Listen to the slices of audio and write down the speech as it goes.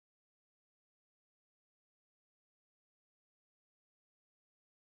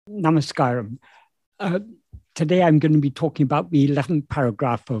Namaskaram. Today I'm going to be talking about the 11th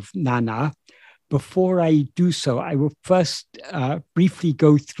paragraph of Nāṉ Ār. Before I do so, I will first briefly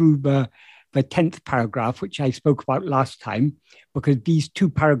go through the 10th paragraph, which I spoke about last time, because these two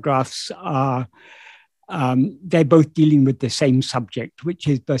paragraphs are, they're both dealing with the same subject, which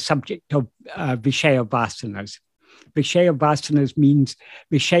is the subject of Vishaya Vasanas. Vishaya Vasanas means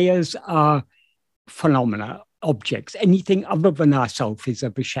Vishayas are phenomena, objects. Anything other than ourself is a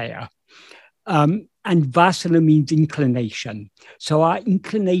Vishaya. And Vasana means inclination. So our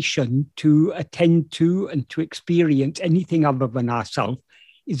inclination to attend to and to experience anything other than ourself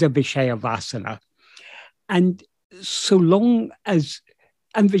is a Vishaya Vasana. And so long as,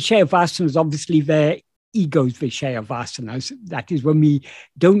 and Vishaya Vasanas, obviously they're ego's Vishaya Vasanas. That is, when we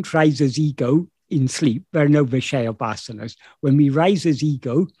don't rise as ego in sleep, there are no Vishaya Vasanas. When we rise as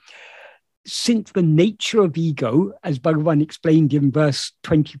ego, since the nature of ego, as Bhagavan explained in verse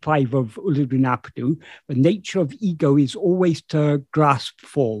 25 of Uludunapadu, the nature of ego is always to grasp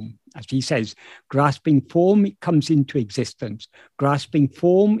form. As he says, grasping form, it comes into existence. Grasping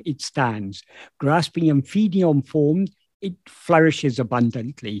form, it stands. Grasping and feeding on form, it flourishes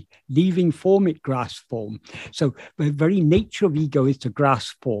abundantly. Leaving form, it grasps form. So the very nature of ego is to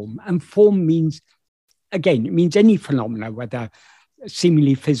grasp form. And form means, again, it means any phenomena, whether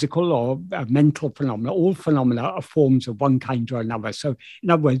seemingly physical or mental phenomena. All phenomena are forms of one kind or another. So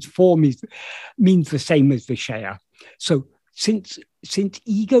in other words, form means the same as Vishaya. So since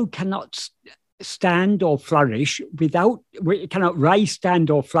ego cannot stand or flourish without, it cannot rise,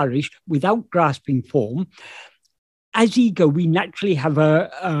 stand or flourish without grasping form, as ego, we naturally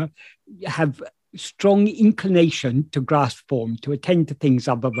have strong inclination to grasp form, to attend to things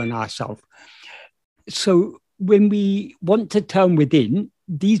other than ourselves. So when we want to turn within,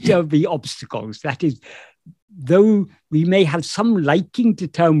 these are the obstacles. That is, though we may have some liking to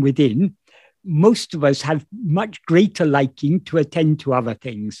turn within, most of us have much greater liking to attend to other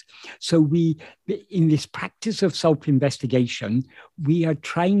things. So we, in this practice of self-investigation, we are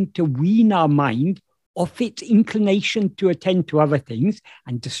trying to wean our mind off its inclination to attend to other things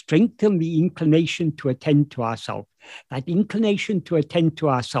and to strengthen the inclination to attend to ourselves. That inclination to attend to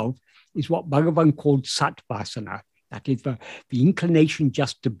ourselves is what Bhagavan called Satvasana. That is the inclination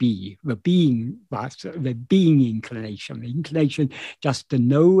just to be, the being inclination, the inclination just to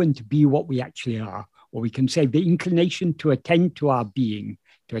know and to be what we actually are. Or we can say the inclination to attend to our being,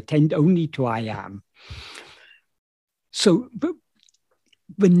 to attend only to I am. So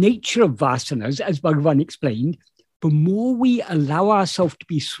the nature of vasanas, as Bhagavan explained, the more we allow ourselves to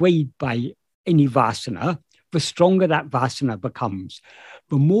be swayed by any vasana, the stronger that vasana becomes.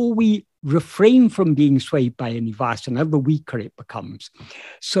 The more we refrain from being swayed by any vasana, the weaker it becomes.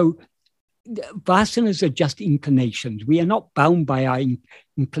 So vasanas are just inclinations. We are not bound by our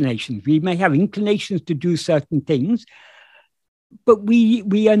inclinations. We may have inclinations to do certain things, but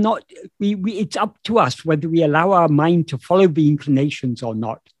we are not, it's up to us whether we allow our mind to follow the inclinations or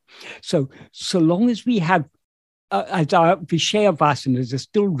not. So long as we have, as our Vishaya Vasanas are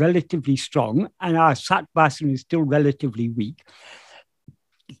still relatively strong and our Sat Vasana is still relatively weak,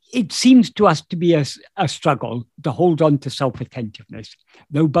 it seems to us to be a struggle to hold on to self-attentiveness,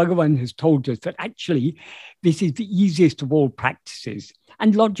 though Bhagavan has told us that actually this is the easiest of all practices.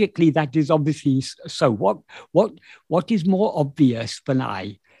 And logically, that is obviously so. What is more obvious than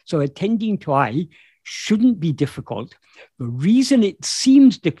I? So attending to I shouldn't be difficult. The reason it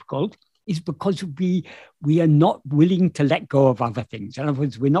seems difficult is because we are not willing to let go of other things. In other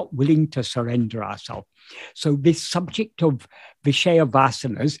words, we're not willing to surrender ourselves. So this subject of Vishaya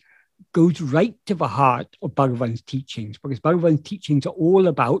Vasanas goes right to the heart of Bhagavan's teachings, because Bhagavan's teachings are all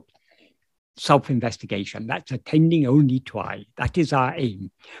about self-investigation. That's attending only to I. That is our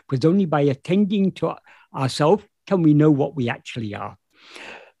aim, because only by attending to ourselves can we know what we actually are.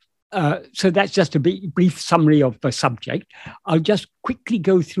 So that's just a brief summary of the subject. I'll just quickly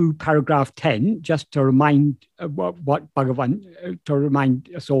go through paragraph 10, just to remind what Bhagavan, to remind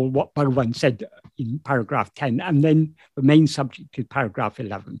us all what Bhagavan said in paragraph 10, and then the main subject is paragraph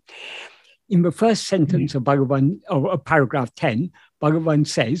 11. In the first sentence of Bhagavan, or paragraph 10, Bhagavan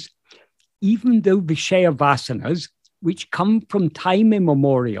says, even though Vishaya Vasanas, which come from time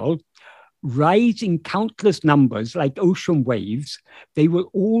immemorial, rise in countless numbers like ocean waves, they will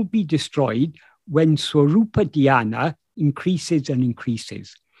all be destroyed when Swarupa Dhyana increases and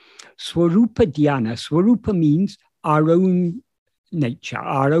increases. Swarupa Dhyana, Swarupa means our own nature,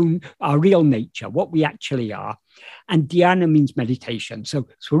 our real nature, what we actually are. And Dhyana means meditation. So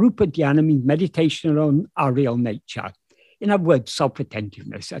Swarupa Dhyana means meditation on our real nature. In other words,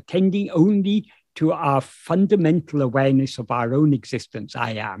 self-attentiveness, attending only to our fundamental awareness of our own existence,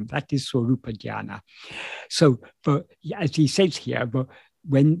 I am. That is Swarupa Dhyana. So, as he says here,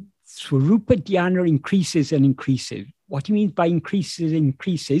 when Swarupa Dhyana increases and increases, what he means by increases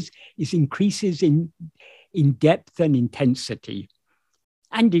is increases in depth and intensity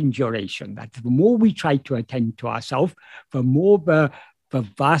and in duration. That the more we try to attend to ourselves, the more the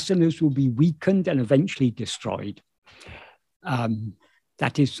vasanas will be weakened and eventually destroyed.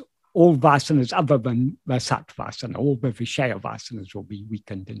 That is, all vasanas other than the sattvasana, all the Vishaya vasanas will be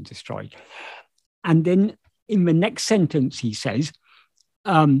weakened and destroyed. And then in the next sentence, he says,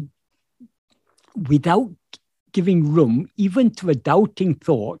 without giving room even to a doubting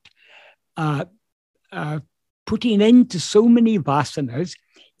thought, putting an end to so many vasanas,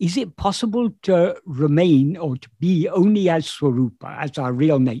 is it possible to remain or to be only as Swarupa, as our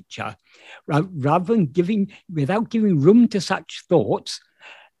real nature, rather than without giving room to such thoughts?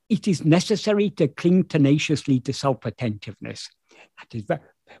 It is necessary to cling tenaciously to self-attentiveness. That is,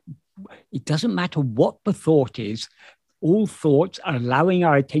 it doesn't matter what the thought is, all thoughts are allowing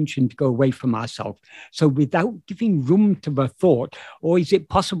our attention to go away from ourselves. So without giving room to the thought, or is it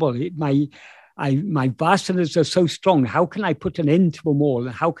possible, my vasanas are so strong, how can I put an end to them all?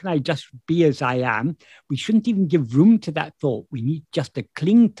 How can I just be as I am? We shouldn't even give room to that thought. We need just to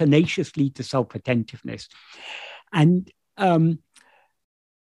cling tenaciously to self-attentiveness. And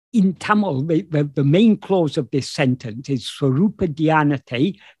in Tamil, the main clause of this sentence is Swarupa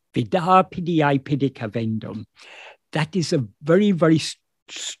Dhyanate Vida Pidiyai Pidika Vendum. That is a very, very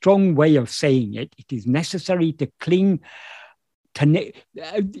strong way of saying it. It is necessary to cling.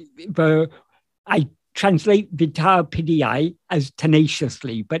 I translate Vida Pidiyai as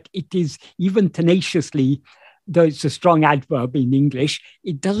tenaciously, but it is even tenaciously, though it's a strong adverb in English,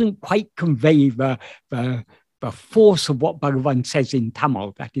 it doesn't quite convey the force of what Bhagavan says in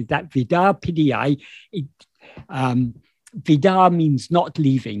Tamil. That is that Vida Pidiyai, Vida means not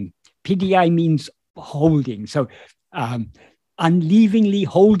leaving. Pidiyai means holding. So unleavingly,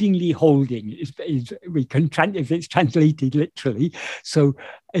 holding is we can if it's translated literally. So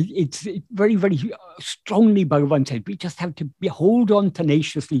it's very, very strongly Bhagavan said, we just have to hold on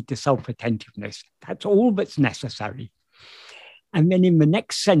tenaciously to self-attentiveness. That's all that's necessary. And then in the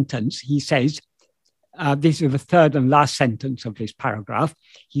next sentence, he says, this is the third and last sentence of this paragraph.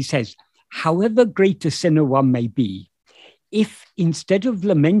 He says, however great a sinner one may be, if instead of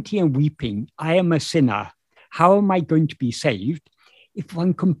lamenting and weeping, I am a sinner, how am I going to be saved? If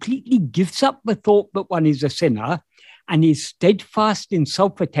one completely gives up the thought that one is a sinner and is steadfast in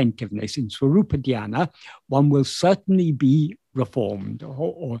self-attentiveness, in Swarupa Dhyana, one will certainly be reformed.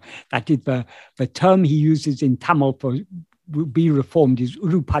 Or that is the term he uses in Tamil for be reformed is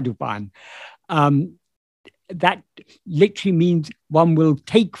Urupaduban. That literally means one will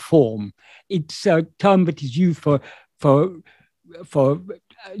take form. It's a term that is used for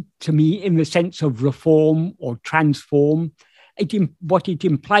to me in the sense of reform or transform. What it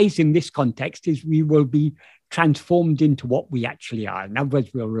implies in this context is we will be transformed into what we actually are. In other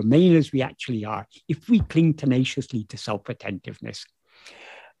words, we'll remain as we actually are if we cling tenaciously to self-attentiveness.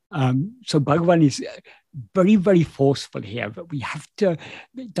 So Bhagavan is very, very forceful here that we have to,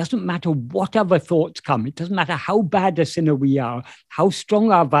 it doesn't matter what other thoughts come, it doesn't matter how bad a sinner we are, how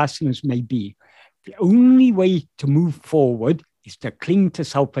strong our vasanas may be. The only way to move forward is to cling to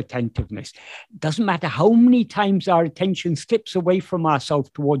self-attentiveness. It doesn't matter how many times our attention slips away from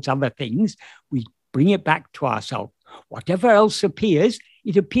ourselves towards other things, we bring it back to ourselves. Whatever else appears,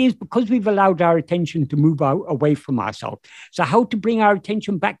 it appears because we've allowed our attention to move away from ourselves. So how to bring our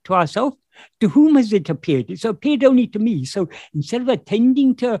attention back to ourselves? To whom has it appeared? It's appeared only to me. So instead of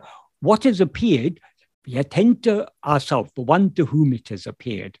attending to what has appeared, we attend to ourselves, the one to whom it has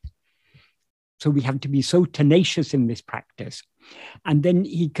appeared. So we have to be so tenacious in this practice. And then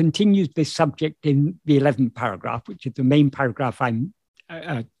he continues this subject in the 11th paragraph, which is the main paragraph I'm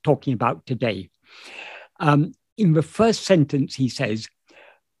talking about today. In the first sentence, he says,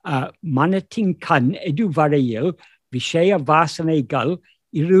 Manatin kan edu varayil vishaya vasanegal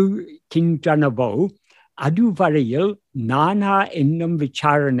iru kindranavo adu varayil Nāṉ Ār ennum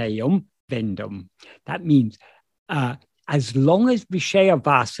vicharanayum vendum. That means as long as vishaya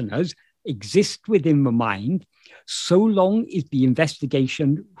vasanas exist within the mind, so long is the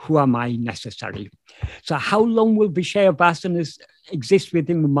investigation, who am I, necessary. So how long will Vishaya vasanas exist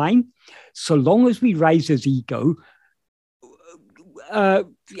within the mind? So long as we rise as ego,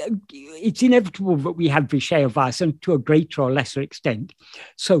 it's inevitable that we have Vishaya vasana to a greater or lesser extent.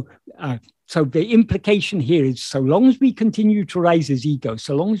 So the implication here is so long as we continue to rise as ego,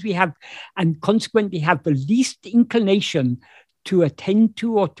 so long as we have, and consequently have the least inclination to attend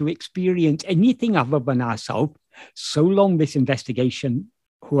to or to experience anything other than ourselves, so long this investigation,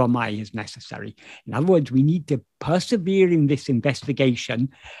 who am I, is necessary. In other words, we need to persevere in this investigation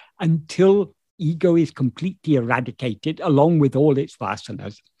until ego is completely eradicated, along with all its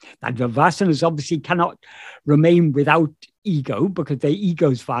vasanas. And the vasanas obviously cannot remain without ego, because they're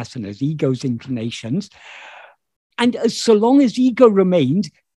ego's vasanas, ego's inclinations. And so long as ego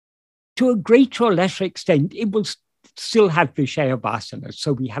remains, to a greater or lesser extent, it will still have Vishaya vasanas.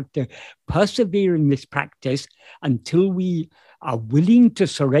 So we have to persevere in this practice until we are willing to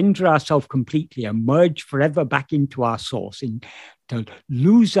surrender ourselves completely and merge forever back into our source, to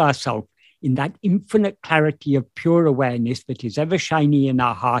lose ourselves in that infinite clarity of pure awareness that is ever shining in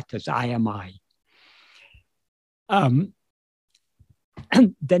our heart as I am I. And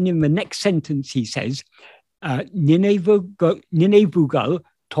then in the next sentence he says, Ninevugal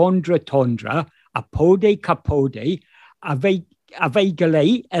tondra tondra, apode kapode,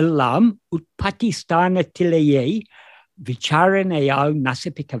 avegale elam utpatistana tileye, vicharanayal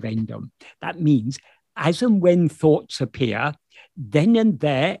nasipikavendum. That means, as and when thoughts appear, then and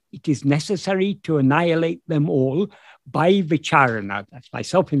there it is necessary to annihilate them all by vicharana, that's by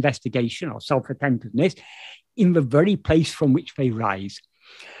self-investigation or self-attentiveness, in the very place from which they rise.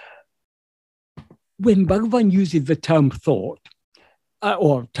 When Bhagavan uses the term thought,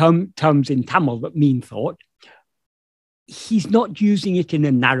 or terms in Tamil that mean thought, he's not using it in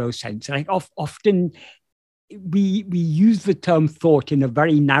a narrow sense. Like often we use the term thought in a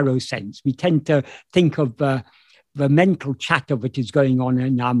very narrow sense. We tend to think of the mental chatter that is going on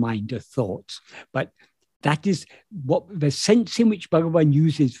in our mind as thoughts. But that is what the sense in which Bhagavan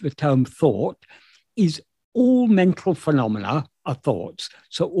uses the term thought is all mental phenomena are thoughts.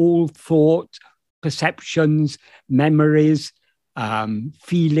 So all thoughts, perceptions, memories,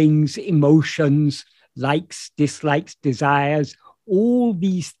 feelings, emotions, likes, dislikes, desires,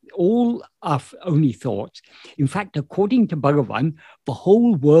 all are only thoughts. In fact, according to Bhagavan, the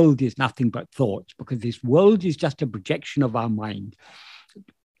whole world is nothing but thoughts, because this world is just a projection of our mind.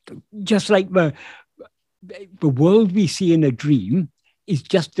 Just like the world we see in a dream is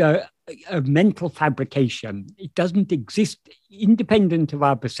just a mental fabrication. It doesn't exist independent of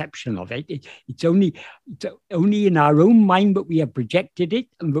our perception of it. It's only in our own mind that we have projected it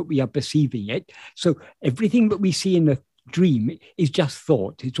and that we are perceiving it. So everything that we see in a dream is just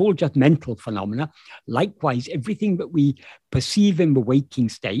thought. It's all just mental phenomena. Likewise, everything that we perceive in the waking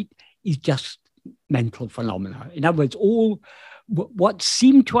state is just mental phenomena. In other words, all what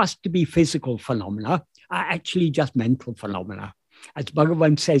seem to us to be physical phenomena are actually just mental phenomena. As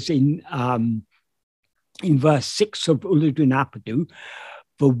Bhagavan says in verse 6 of Ulladu,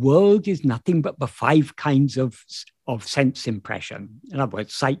 the world is nothing but the 5 kinds of sense impression. In other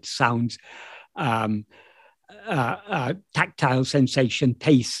words, sight, sounds, tactile sensation,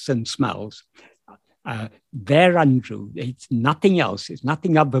 tastes and smells. They're untrue. It's nothing else. It's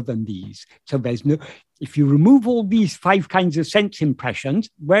nothing other than these. So there's no, if you remove all these 5 kinds of sense impressions,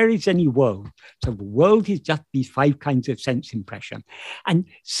 where is any world? So the world is just these 5 kinds of sense impression. And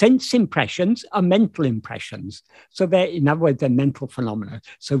sense impressions are mental impressions. So they're, in other words, they're mental phenomena.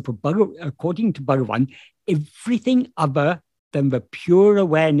 So according to Bhagavan, everything other than the pure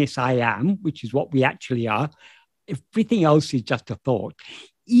awareness I am, which is what we actually are, everything else is just a thought.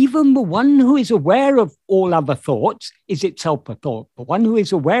 Even the one who is aware of all other thoughts is itself a thought. The one who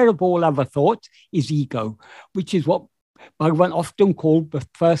is aware of all other thoughts is ego, which is what Bhagavan often called the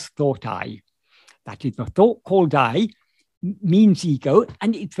first thought I. That is, the thought called I means ego,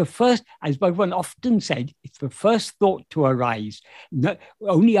 and it's the first, as Bhagavan often said, it's the first thought to arise.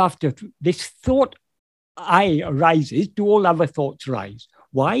 Only after this thought I arises do all other thoughts rise.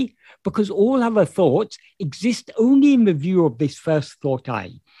 Why? Because all other thoughts exist only in the view of this first thought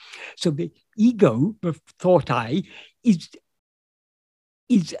I. So the ego, the thought I, it's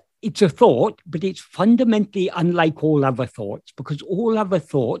a thought, but it's fundamentally unlike all other thoughts, because all other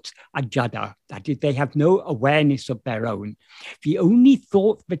thoughts are jada. That is, they have no awareness of their own. The only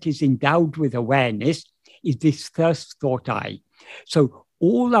thought that is endowed with awareness is this first thought I. So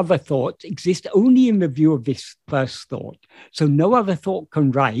all other thoughts exist only in the view of this first thought. So no other thought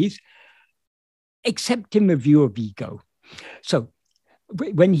can rise except in the view of ego. So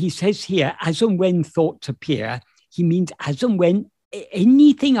when he says here, as and when thoughts appear, he means as and when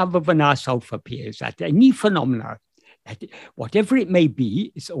anything other than ourself appears, that any phenomena, that whatever it may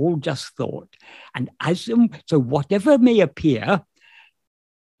be, it's all just thought. And so whatever may appear,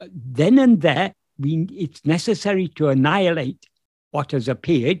 then and there, it's necessary to annihilate what has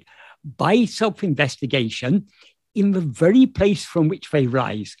appeared by self-investigation in the very place from which they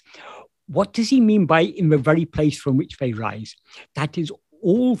rise. what does he mean by in the very place from which they rise? That is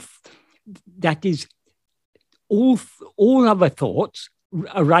all other thoughts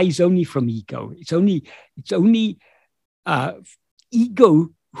arise only from ego. It's only ego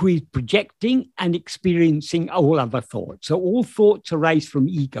who is projecting and experiencing all other thoughts. So all thoughts arise from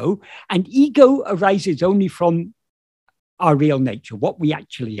ego, and ego arises only from our real nature, what we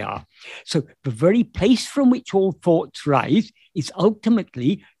actually are. So the very place from which all thoughts rise is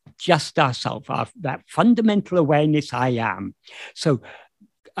ultimately just ourself, that fundamental awareness I am. So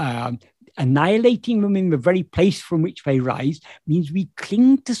annihilating them in the very place from which they rise means we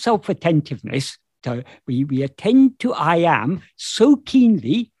cling to self-attentiveness. We attend to I am so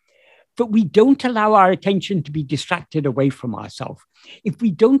keenly that we don't allow our attention to be distracted away from ourselves. If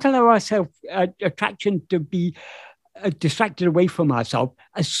we don't allow our attraction to be distracted away from ourselves,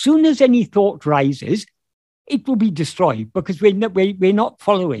 as soon as any thought rises, it will be destroyed because we're not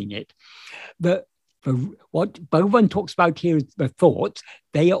following it. What Bhagavan talks about here is the thoughts.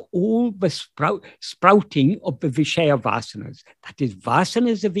 They are all the sprouting of the Vishaya vasanas. That is,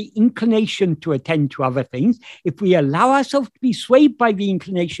 vasanas of the inclination to attend to other things. If we allow ourselves to be swayed by the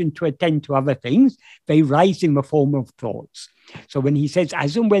inclination to attend to other things, they rise in the form of thoughts. So when he says,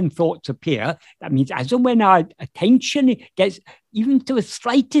 as and when thoughts appear, that means as and when our attention gets, even to the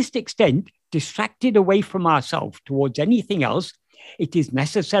slightest extent, distracted away from ourselves towards anything else, it is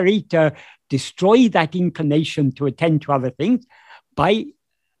necessary to destroy that inclination to attend to other things by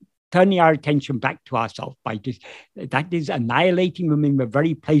turning our attention back to ourselves. That is annihilating them in the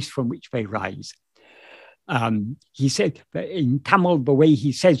very place from which they rise. He said in Tamil, the way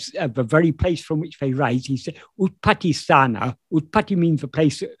he says the very place from which they rise, he said, Utpati sthana. Utpati means the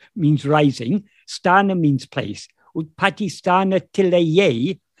place, means rising. Sthana means place. Utpati sthana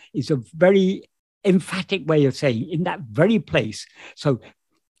tilaye is a very emphatic way of saying in that very place. So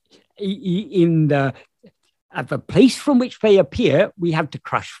at the place from which they appear, we have to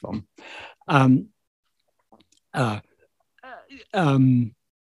crush them. An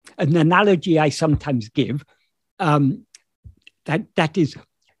analogy I sometimes give, that is,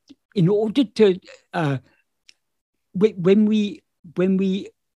 in order to when we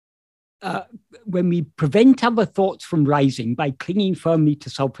prevent other thoughts from rising by clinging firmly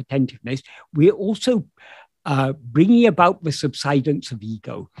to self-attentiveness, we're also bringing about the subsidence of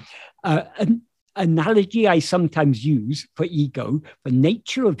ego. An analogy I sometimes use for ego, the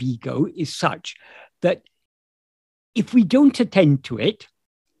nature of ego is such that if we don't attend to it,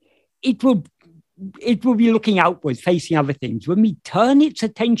 it will be looking outwards, facing other things. When we turn its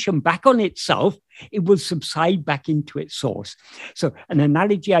attention back on itself, it will subside back into its source. So an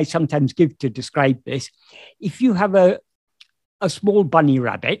analogy I sometimes give to describe this, if you have a small bunny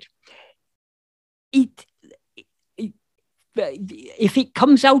rabbit, if it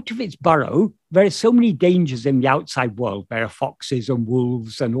comes out of its burrow, there are so many dangers in the outside world. There are foxes and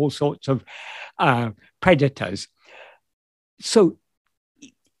wolves and all sorts of predators. So,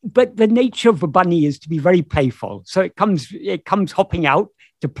 but the nature of the bunny is to be very playful. So it comes hopping out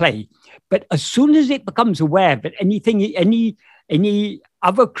to play. But as soon as it becomes aware that any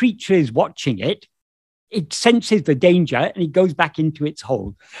other creature is watching it, it senses the danger and it goes back into its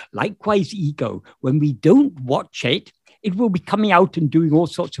hole. Likewise, ego, when we don't watch it, it will be coming out and doing all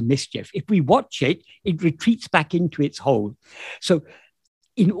sorts of mischief. If we watch it, it retreats back into its hole. So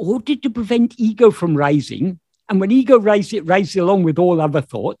in order to prevent ego from rising, and when ego rises, it rises along with all other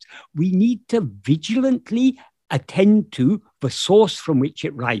thoughts, we need to vigilantly attend to the source from which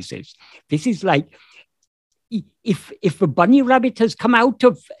it rises. This is like, if the bunny rabbit has come out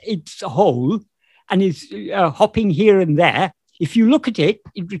of its hole and is hopping here and there, if you look at it,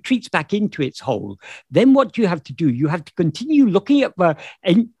 it retreats back into its hole. Then what you have to do, you have to continue looking at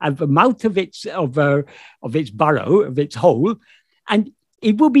the mouth of its burrow, of its hole, and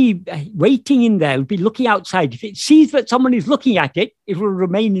it will be waiting in there, it will be looking outside. If it sees that someone is looking at it, it will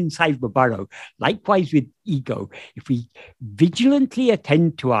remain inside the burrow. Likewise with ego. If we vigilantly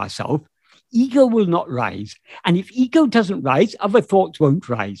attend to ourselves, ego will not rise. And if ego doesn't rise, other thoughts won't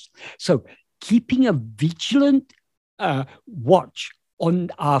rise. So keeping a vigilant watch on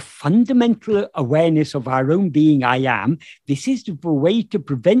our fundamental awareness of our own being, I am, this is the way to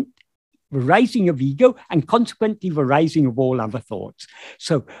prevent the rising of ego and consequently the rising of all other thoughts.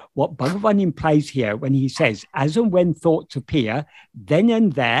 So what Bhagavan implies here when he says, as and when thoughts appear, then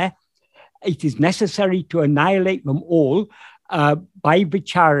and there, it is necessary to annihilate them all by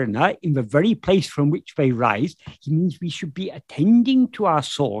vicharana in the very place from which they rise. He means we should be attending to our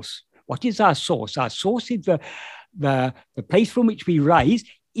source. What is our source? Our source is the place from which we rise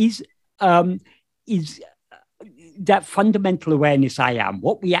is that fundamental awareness I am.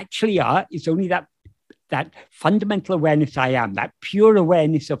 What we actually are is only that fundamental awareness I am, that pure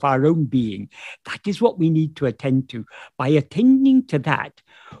awareness of our own being. That is what we need to attend to. By attending to that,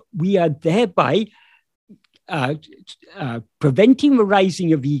 we are thereby preventing the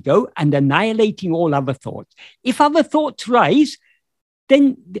rising of ego and annihilating all other thoughts. If other thoughts rise,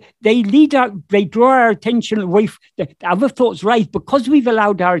 then they draw our attention away. The other thoughts rise because we've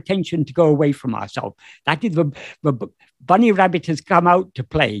allowed our attention to go away from ourselves. That is the bunny rabbit has come out to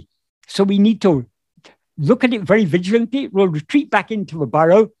play. So we need to look at it very vigilantly. We'll retreat back into the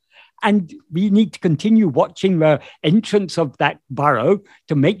burrow, and we need to continue watching the entrance of that burrow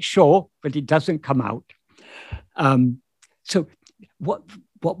to make sure that it doesn't come out. So what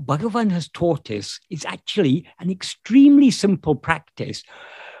Bhagavan has taught us is actually an extremely simple practice.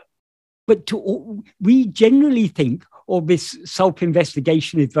 But we generally think, this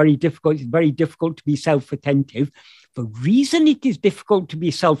self-investigation is very difficult. It's very difficult to be self-attentive. The reason it is difficult to be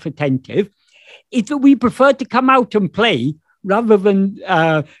self-attentive is that we prefer to come out and play rather than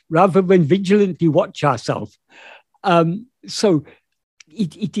vigilantly watch ourselves. So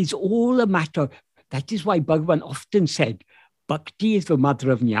it is all a matter. That is why Bhagavan often said, Bhakti is the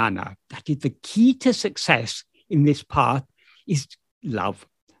mother of jnana. That is the key to success in this path is love.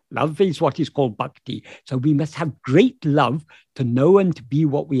 Love is what is called bhakti. So we must have great love to know and to be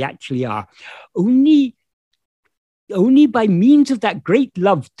what we actually are. Only by means of that great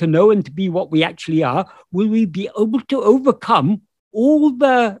love to know and to be what we actually are will we be able to overcome all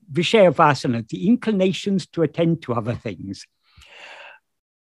the vishaya vasana, the inclinations to attend to other things.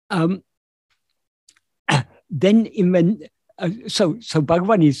 Then so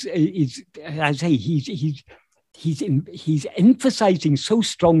Bhagavan is as I say, he's emphasizing so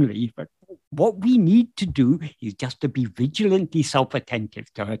strongly that what we need to do is just to be vigilantly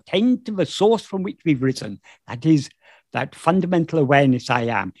self-attentive, to attend to the source from which we've risen. That is that fundamental awareness I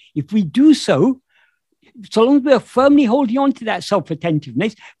am. If we do so, so long as we are firmly holding on to that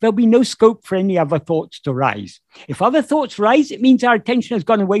self-attentiveness, there'll be no scope for any other thoughts to rise. If other thoughts rise, it means our attention has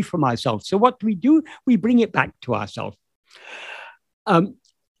gone away from ourselves. So what do? We bring it back to ourselves. Then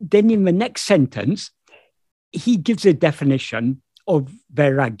in the next sentence, he gives a definition of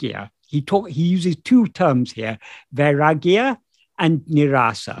vairagya. He uses two terms here, vairagya and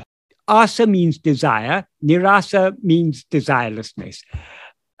nirasa. Asa means desire, nirasa means desirelessness.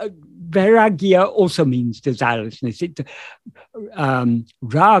 Vairagya also means desirelessness.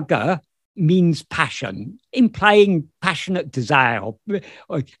 Raga means passion, implying passionate desire,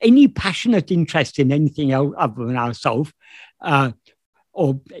 or any passionate interest in anything else other than ourselves,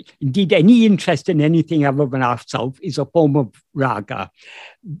 or indeed any interest in anything other than ourselves is a form of raga.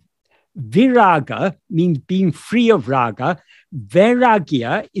 Viraga means being free of raga.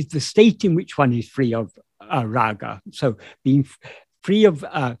 Vairagya is the state in which one is free of raga. So being free of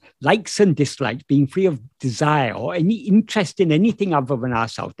likes and dislikes, being free of desire or any interest in anything other than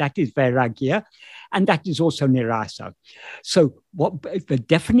ourselves. That is vairagya, and that is also nirasa. So what the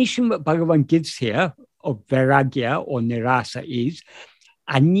definition that Bhagavan gives here of vairagya or nirasa is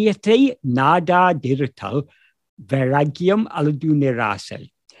anyate nada dirital vairagyam aladu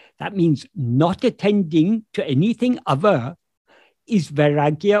nirase. That means not attending to anything other is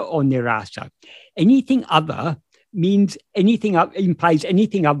vairagya or nirasa. Anything other means anything implies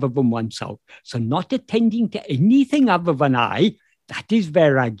anything other than oneself. So not attending to anything other than I, that is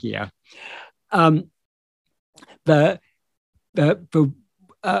vairagya. The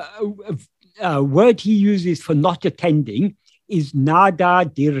word he uses for not attending is nada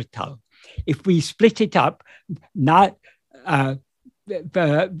dirtal. If we split it up, nadu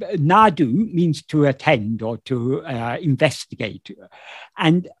means to attend or to investigate,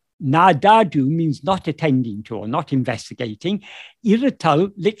 and nadadu means not attending to or not investigating.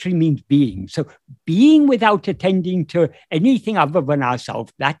 Irital literally means being. So being without attending to anything other than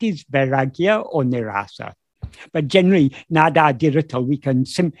ourselves, that is vairagya or nirasa. But generally, nada dirital, we can,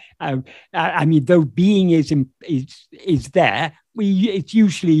 though being is there, we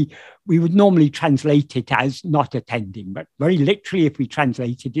would normally translate it as not attending. But very literally, if we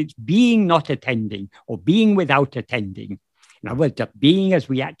translate it, it's being not attending or being without attending. In other words, just being as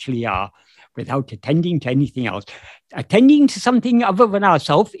we actually are without attending to anything else. Attending to something other than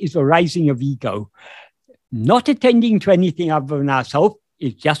ourselves is the rising of ego. Not attending to anything other than ourselves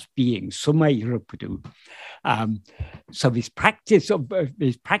is just being, summa irupudu. So this practice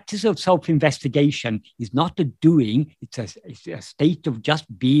of self-investigation is not a doing, it's a state of just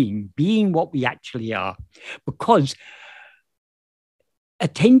being what we actually are. Because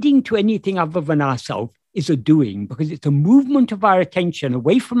attending to anything other than ourselves is a doing, because it's a movement of our attention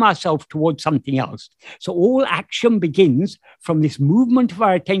away from ourselves towards something else. So all action begins from this movement of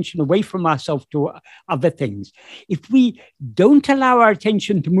our attention away from ourselves to other things. If we don't allow our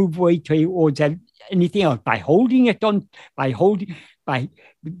attention to move away towards anything else by holding it on, by holding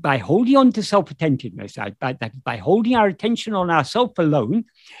on to self-attentiveness, by holding our attention on ourself alone,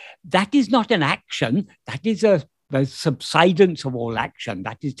 that is not an action. That is the subsidence of all action.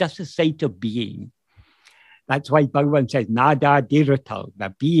 That is just a state of being. That's why Bhagavan says, Nādā Diratal,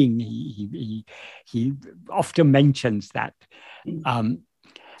 the being. He often mentions that. And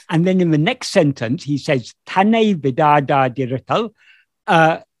then in the next sentence, he says, Tane Vidādā Diratal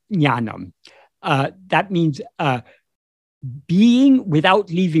Jnanam. That means being without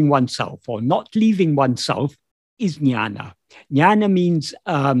leaving oneself, or not leaving oneself, is jnana. Jnana means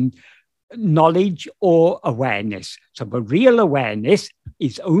knowledge or awareness. So the real awareness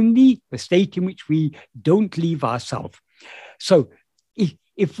is only the state in which we don't leave ourselves. So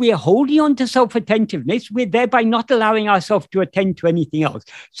if we are holding on to self-attentiveness, we're thereby not allowing ourselves to attend to anything else.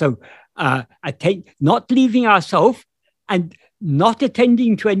 So not leaving ourselves and not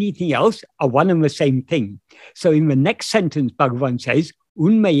attending to anything else are one and the same thing. So in the next sentence, Bhagavan says,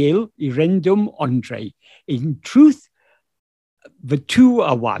 Unmayil irendum andre. In truth, the two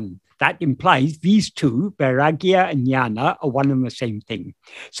are one. That implies these two, vairagya and jnana, are one and the same thing.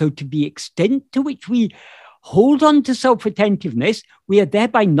 So to the extent to which we hold on to self-attentiveness, we are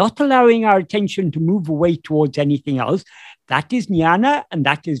thereby not allowing our attention to move away towards anything else. That is jnana and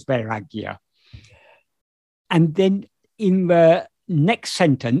that is vairagya. And then in the next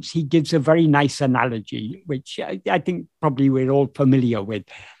sentence, he gives a very nice analogy, which I think probably we're all familiar with.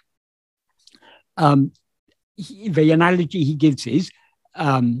 The analogy he gives is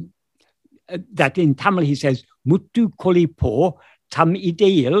that in Tamil he says, Muttu kolipo tam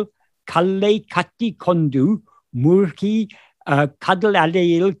ideil kalle katti kondu murki kadal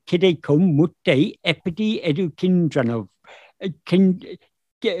aleil kidekum mutte epidi edukindranov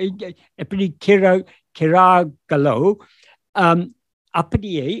epidi kiragalo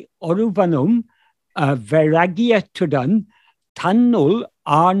apadiye oruvanum vairagya tannul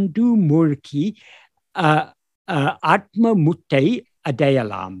andu murki atma mutte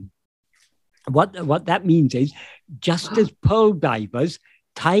adayalam. What that means is, just as pearl divers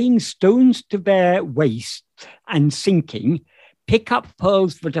tying stones to their waist and sinking pick up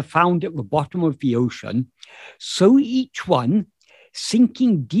pearls that are found at the bottom of the ocean, so each one,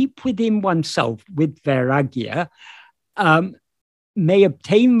 sinking deep within oneself with vairagya, may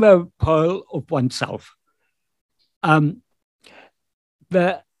obtain the pearl of oneself. So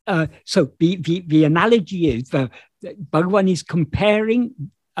the analogy is that Bhagavan is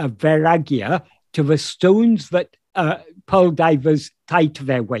comparing vairagya to the stones that pearl divers tie to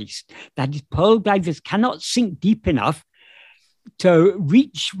their waist. That is, pearl divers cannot sink deep enough to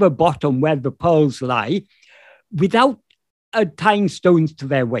reach the bottom where the pearls lie without tying stones to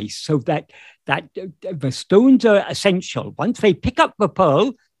their waist, so that the stones are essential. Once they pick up the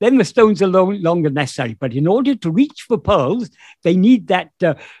pearl, then the stones are no longer necessary. But in order to reach the pearls, they need that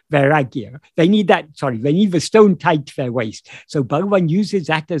vairagya. They need the stone tied to their waist. So Bhagavan uses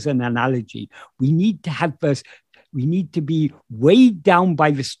that as an analogy. We need to be weighed down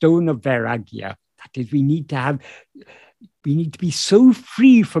by the stone of vairagya. That is, we need to be so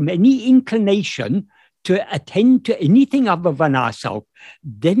free from any inclination to attend to anything other than ourselves.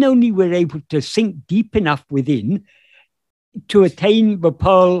 Then only we're able to sink deep enough within to attain the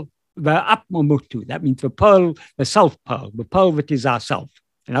pearl, the Atma-vichara. That means the pearl, the self-pearl, the pearl that is ourself.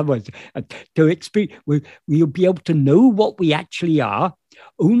 In other words, to experience, we'll be able to know what we actually are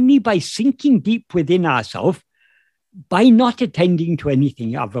only by sinking deep within ourselves, by not attending to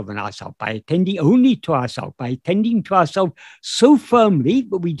anything other than ourselves, by attending only to ourselves, by attending to ourselves so firmly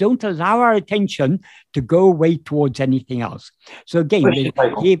that we don't allow our attention to go away towards anything else. So again,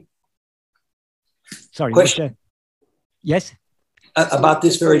 question. Yes? About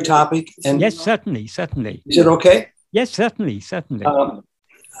this very topic? And yes, certainly. Is it okay? Yes, certainly.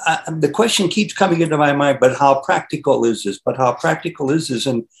 The question keeps coming into my mind, but how practical is this?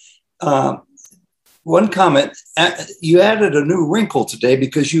 And one comment, you added a new wrinkle today,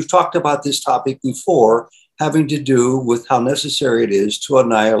 because you've talked about this topic before, having to do with how necessary it is to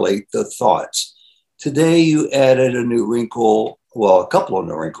annihilate the thoughts. Today, you added a new wrinkle, well, a couple of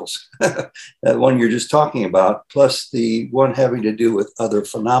new wrinkles, that one you're just talking about, plus the one having to do with other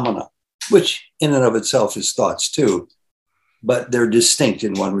phenomena, which in and of itself is thoughts too, but they're distinct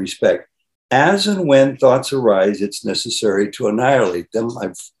in one respect. As and when thoughts arise, it's necessary to annihilate them.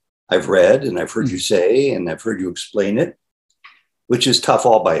 I've read and I've heard you say, and I've heard you explain it, which is tough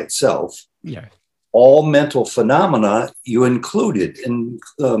all by itself. Yeah. all mental phenomena you included in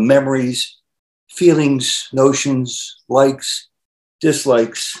memories, feelings, notions, likes,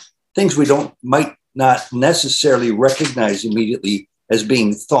 dislikes, things we might not necessarily recognize immediately as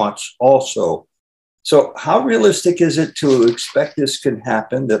being thoughts also. So how realistic is it to expect this can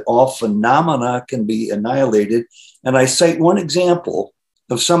happen, that all phenomena can be annihilated? And I cite one example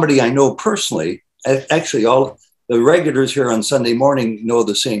of somebody I know personally. Actually, all the regulars here on Sunday morning know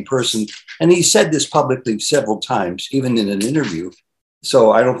the same person. And he said this publicly several times, even in an interview.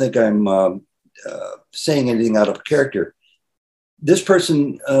 So I don't think I'm saying anything out of character. This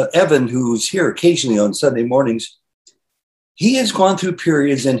person, Evan, who's here occasionally on Sunday mornings, he has gone through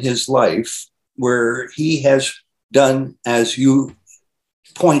periods in his life where he has done, as you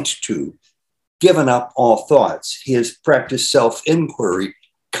point to, given up all thoughts. He has practiced self-enquiry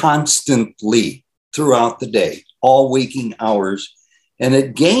constantly throughout the day, all waking hours. And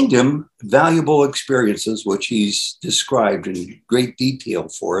it gained him valuable experiences, which he's described in great detail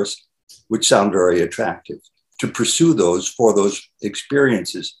for us, which sound very attractive. To pursue those for those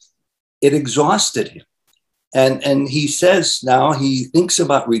experiences, it exhausted him. And he says now he thinks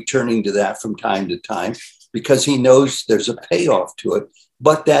about returning to that from time to time because he knows there's a payoff to it,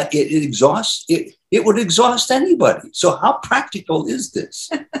 but that it would exhaust anybody. So how practical is this?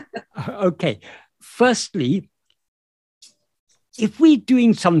 Okay. Firstly, if we're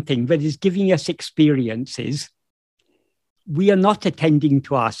doing something that is giving us experiences, we are not attending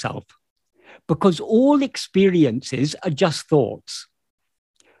to ourselves, because all experiences are just thoughts.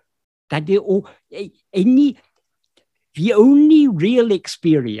 That the only real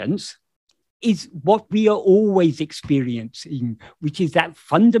experience is what we are always experiencing, which is that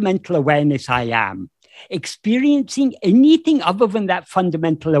fundamental awareness I am. Experiencing anything other than that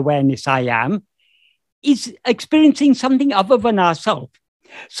fundamental awareness I am is experiencing something other than ourselves.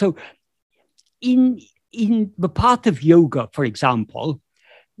 So in the path of yoga, for example,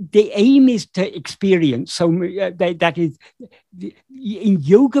 the aim is to experience. So that is, in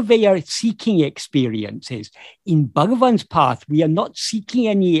yoga, they are seeking experiences. In Bhagavan's path, we are not seeking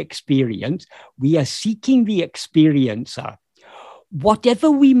any experience. We are seeking the experiencer.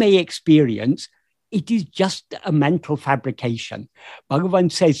 Whatever we may experience, it is just a mental fabrication.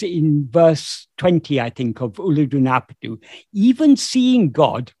 Bhagavan says in verse 20, I think, of Uludunapadu, even seeing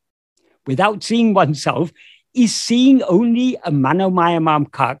God without seeing oneself is seeing only a manomayamam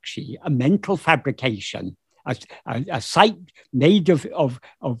kakshi, a mental fabrication, a sight made of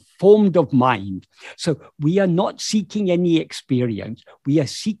formed of mind. So we are not seeking any experience. We are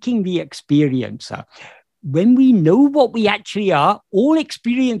seeking the experiencer. When we know what we actually are, all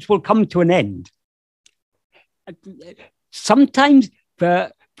experience will come to an end. Sometimes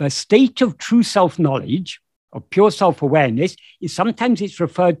the state of true self-knowledge, of pure self-awareness, is sometimes it's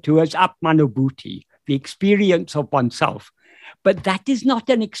referred to as Atmanubhuti, the experience of oneself. But that is not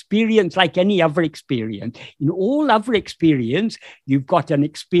an experience like any other experience. In all other experience, you've got an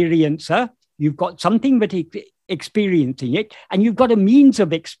experiencer, you've got something that is experiencing it, and you've got a means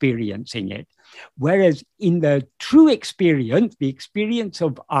of experiencing it. Whereas in the true experience, the experience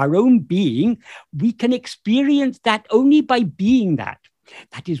of our own being, we can experience that only by being that.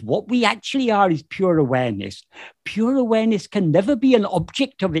 That is what we actually are, is pure awareness. Pure awareness can never be an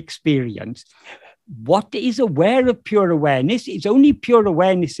object of experience. What is aware of pure awareness is only pure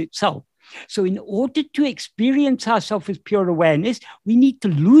awareness itself. So in order to experience ourselves as pure awareness, we need to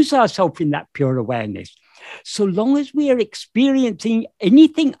lose ourselves in that pure awareness. So long as we are experiencing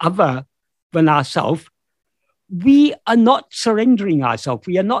anything other than ourselves, we are not surrendering ourselves.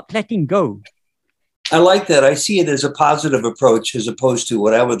 We are not letting go. I like that. I see it as a positive approach as opposed to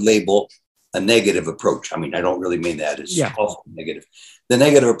what I would label a negative approach. I mean, I don't really mean that. It's also negative. The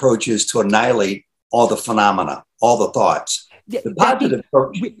negative approach is to annihilate all the phenomena, all the thoughts. The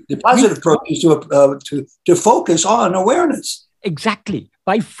positive approach is to focus on awareness. Exactly.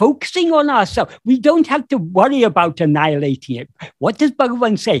 By focusing on ourselves, we don't have to worry about annihilating it. What does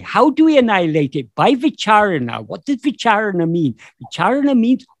Bhagavan say? How do we annihilate it? By vicharana. What does vicharana mean? Vicharana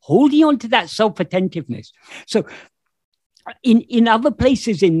means holding on to that self-attentiveness. So in other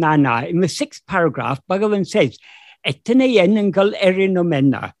places in Nāṉ Ār, in the 6th paragraph, Bhagavan says, Etane enangal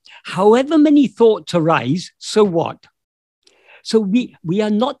erinomena. However many thoughts arise, so what? So we are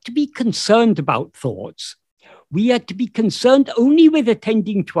not to be concerned about thoughts. We are to be concerned only with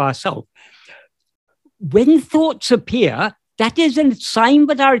attending to ourselves. When thoughts appear, that is a sign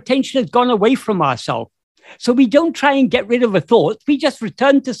that our attention has gone away from ourselves. So we don't try and get rid of a thought. We just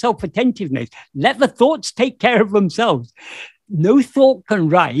return to self-attentiveness. Let the thoughts take care of themselves. No thought can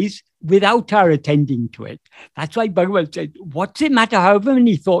rise without our attending to it. That's why Bhagavan said, what's it matter however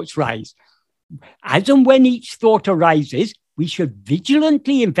many thoughts rise? As and when each thought arises, we should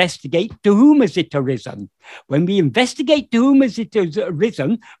vigilantly investigate to whom has it arisen. When we investigate to whom has it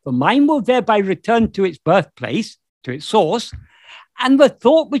arisen, the mind will thereby return to its birthplace, to its source, and the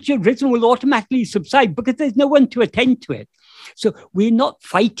thought which has arisen will automatically subside because there's no one to attend to it. So we're not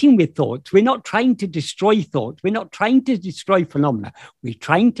fighting with thoughts. We're not trying to destroy thoughts. We're not trying to destroy phenomena. We're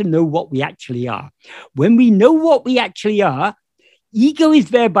trying to know what we actually are. When we know what we actually are, ego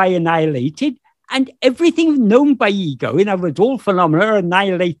is thereby annihilated, and everything known by ego, in other words, all phenomena, are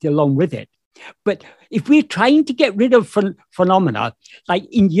annihilated along with it. But if we're trying to get rid of phenomena, like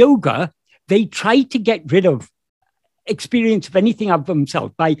in yoga, they try to get rid of experience of anything of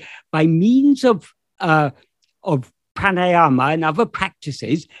themselves by means of pranayama and other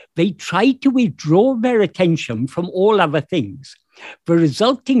practices. They try to withdraw their attention from all other things. The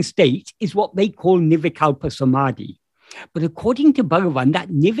resulting state is what they call nirvikalpa samadhi. But according to Bhagavan, that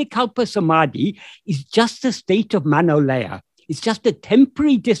nirvikalpa samadhi is just a state of manolaya. It's just a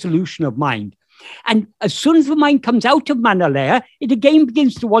temporary dissolution of mind. And as soon as the mind comes out of manolaya, it again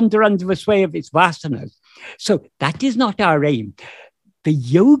begins to wander under the sway of its vasanas. So that is not our aim. The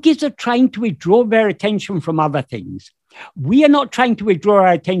yogis are trying to withdraw their attention from other things. We are not trying to withdraw our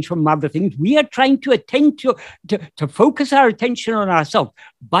attention from other things. We are trying to attend to focus our attention on ourselves.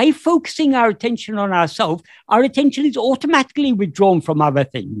 By focusing our attention on ourselves, our attention is automatically withdrawn from other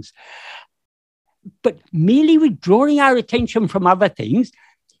things. But merely withdrawing our attention from other things,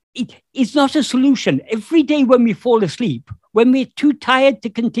 it is not a solution. Every day when we fall asleep, when we're too tired to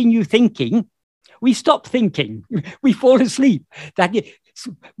continue thinking, we stop thinking. We fall asleep.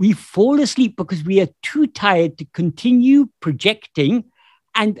 We fall asleep because we are too tired to continue projecting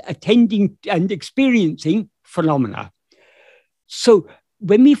and attending and experiencing phenomena. So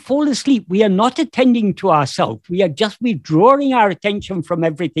when we fall asleep, we are not attending to ourselves. We are just withdrawing our attention from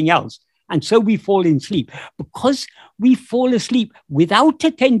everything else. And so we fall in sleep. Because we fall asleep without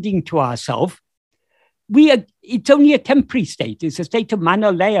attending to ourselves, it's only a temporary state. It's a state of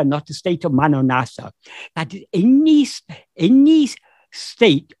manolaya, not a state of manonasa. That is any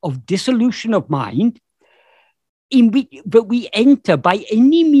state of dissolution of mind that we enter by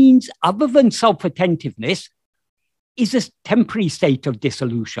any means other than self-attentiveness is a temporary state of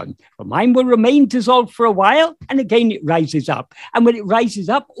dissolution. The mind will remain dissolved for a while, and again it rises up. And when it rises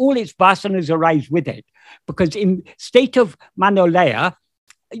up, all its vasanas arise with it. Because in state of manolaya,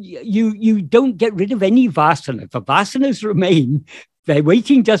 you don't get rid of any vasana. The vasanas remain. They're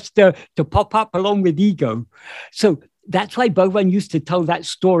waiting just to pop up along with ego. So that's why Bhagavan used to tell that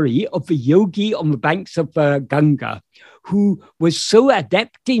story of the yogi on the banks of Ganga, who was so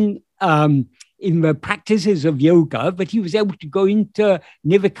adept in the practices of yoga that he was able to go into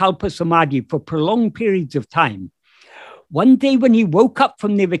nirvikalpa samadhi for prolonged periods of time. One day when he woke up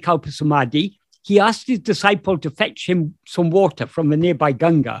from nirvikalpa samadhi, he asked his disciple to fetch him some water from the nearby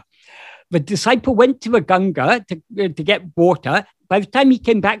Ganga. The disciple went to the Ganga to get water. By the time he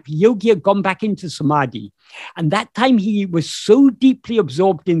came back, the yogi had gone back into samadhi. And that time he was so deeply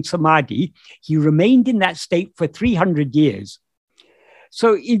absorbed in samadhi, he remained in that state for 300 years.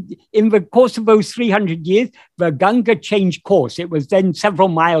 So in the course of those 300 years, the Ganga changed course. It was then several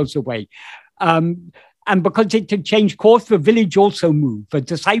miles away. And because it had changed course, the village also moved. The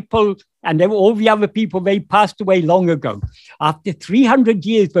disciple and all the other people, they passed away long ago. After 300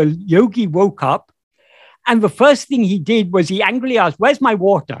 years, the yogi woke up. And the first thing he did was he angrily asked, "Where's my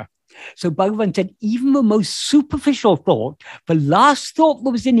water?" So Bhagavan said, even the most superficial thought, the last thought that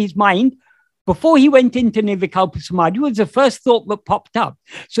was in his mind before he went into nirvikalpa samadhi was the first thought that popped up.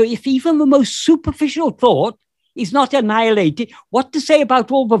 So if even the most superficial thought is not annihilated, what to say about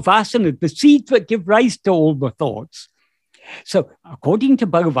all the vasanas, the seeds that give rise to all the thoughts? So according to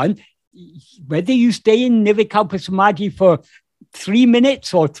Bhagavan, whether you stay in nirvikalpa samadhi for 3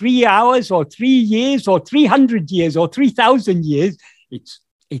 minutes or 3 hours or 3 years or 300 years or 3,000 years,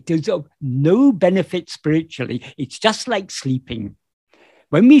 it is of no benefit spiritually. It's just like sleeping.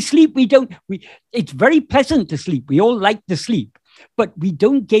 When we sleep, it's very pleasant to sleep. We all like to sleep, but we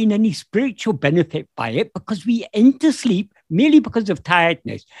don't gain any spiritual benefit by it because we enter sleep merely because of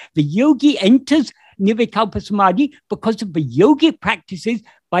tiredness. The yogi enters nirvikalpa samadhi because of the yogic practices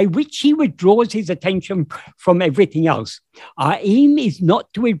by which he withdraws his attention from everything else. Our aim is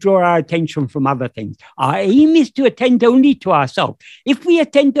not to withdraw our attention from other things. Our aim is to attend only to ourselves. If we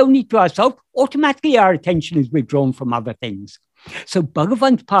attend only to ourselves, automatically our attention is withdrawn from other things. So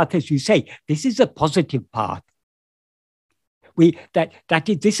Bhagavan's path, as you say, this is a positive path.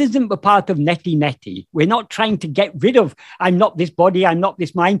 This isn't the path of neti. We're not trying to get rid of, I'm not this body, I'm not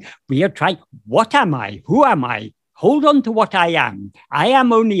this mind. We are trying, what am I? Who am I? Hold on to what I am. I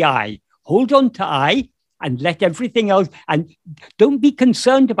am only I. Hold on to I and let everything else, and don't be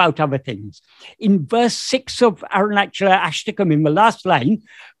concerned about other things. In verse 6 of Arunachala Ashtakam, in the last line,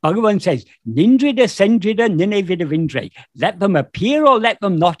 Bhagavan says, Nindrida Sendrida Ninevida Vindre. Let them appear or let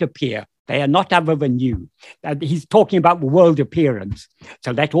them not appear. They are not other than you. He's talking about the world appearance. So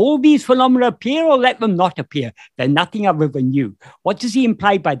let all these phenomena appear or let them not appear. They're nothing other than you. What does he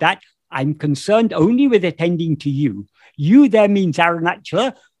imply by that? I'm concerned only with attending to you. You there means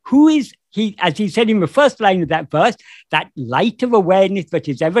Arunachala, who is, he, as he said in the first line of that verse, that light of awareness that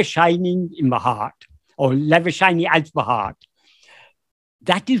is ever shining in the heart, or ever shining as the heart.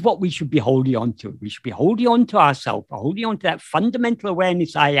 That is what we should be holding on to. We should be holding on to ourselves, holding on to that fundamental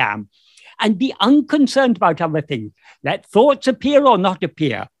awareness I am, and be unconcerned about other things. Let thoughts appear or not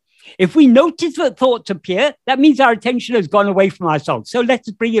appear. If we notice that thoughts appear, that means our attention has gone away from ourselves. So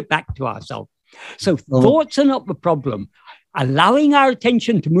let's bring it back to ourselves. So thoughts are not the problem. Allowing our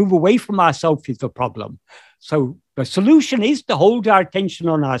attention to move away from ourselves is the problem. So the solution is to hold our attention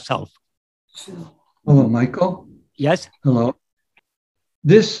on ourselves. Hello, Michael. Yes. Hello.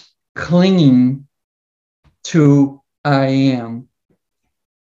 This clinging to I am,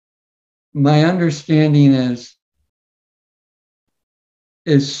 my understanding is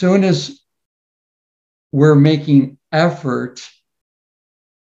as soon as we're making effort,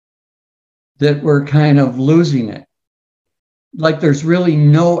 that we're kind of losing it. Like there's really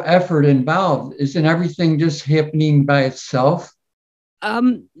no effort involved. Isn't everything just happening by itself?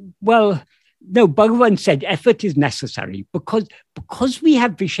 Well, no, Bhagavan said effort is necessary because we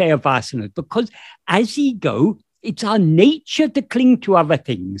have Vishaya Vasanas, because as ego, it's our nature to cling to other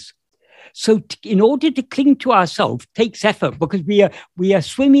things. So in order to cling to ourselves takes effort, because we are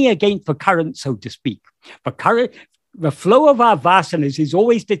swimming against the current, so to speak. The flow of our vasanas is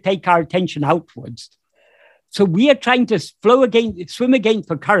always to take our attention outwards. So we are trying to swim against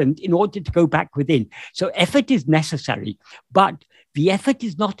the current in order to go back within. So effort is necessary, but the effort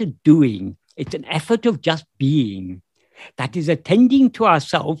is not a doing. It's an effort of just being. That is, attending to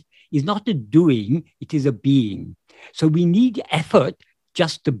ourselves is not a doing, it is a being. So we need effort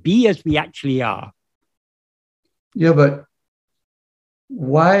just to be as we actually are. Yeah, but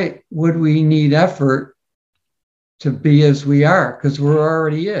why would we need effort to be as we are? Because we're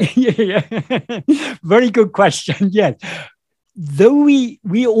already it. Yeah. Very good question. Yes. Though we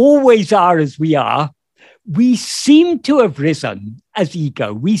always are as we are, we seem to have risen as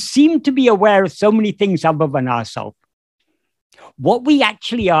ego. We seem to be aware of so many things other than ourselves. What we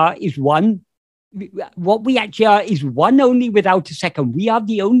actually are is one. What we actually are is one only without a second. We are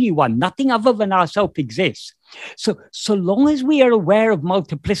the only one. Nothing other than ourselves exists. So long as we are aware of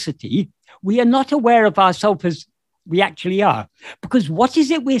multiplicity, we are not aware of ourselves as we actually are. Because what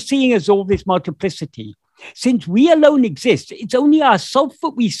is it we're seeing as all this multiplicity? Since we alone exist, it's only ourselves that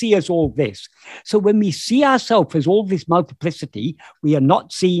we see as all this. So when we see ourselves as all this multiplicity, we are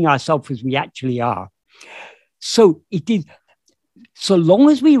not seeing ourselves as we actually are. So it is, so long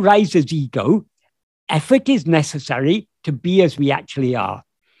as we rise as ego, effort is necessary to be as we actually are.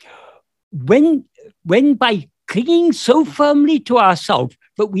 When by clinging so firmly to ourselves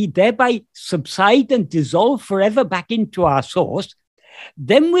that we thereby subside and dissolve forever back into our source,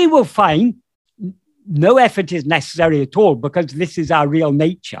 then we will find no effort is necessary at all, because this is our real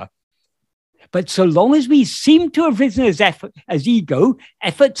nature. But so long as we seem to have risen as ego,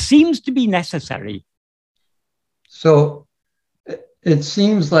 effort seems to be necessary. So it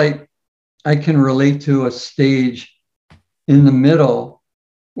seems like I can relate to a stage in the middle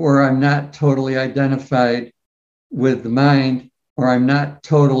where I'm not totally identified with the mind, or I'm not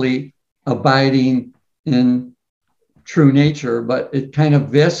totally abiding in true nature, but it kind of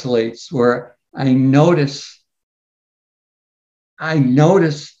vacillates where I notice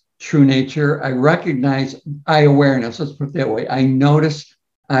true nature. I recognize I-awareness. Let's put it that way. I notice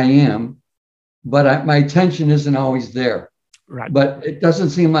I am, but my attention isn't always there. Right. But it doesn't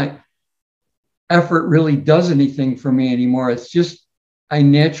seem like effort really does anything for me anymore. It's just I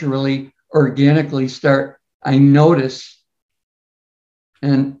naturally, organically start, I notice,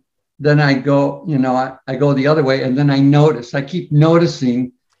 and then I go, I go the other way, and then I notice. I keep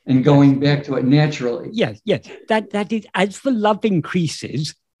noticing and going back to it naturally. Yes. That is, as the love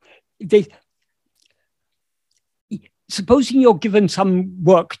increases, supposing you're given some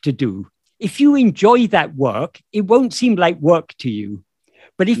work to do, if you enjoy that work, it won't seem like work to you.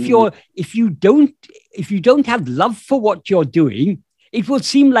 But if you don't have love for what you're doing, it will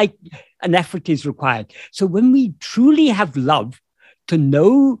seem like an effort is required. So when we truly have love to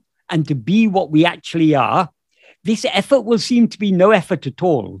know and to be what we actually are, this effort will seem to be no effort at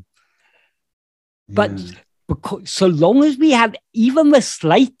all. But because, so long as we have even the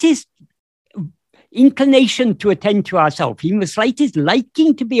slightest inclination to attend to ourselves, even the slightest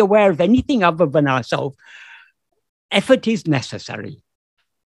liking to be aware of anything other than ourselves, effort is necessary.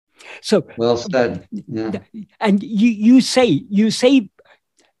 So well said. Yeah. And you say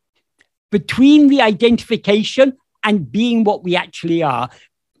between the identification and being what we actually are,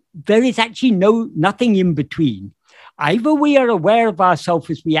 there is actually nothing in between. Either we are aware of ourselves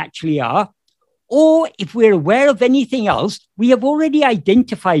as we actually are, or if we're aware of anything else, we have already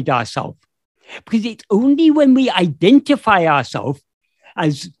identified ourselves. Because it's only when we identify ourselves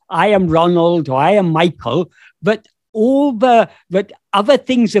as I am Ronald or I am Michael that that other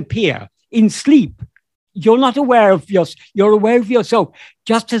things appear. In sleep, you're not aware of you're aware of yourself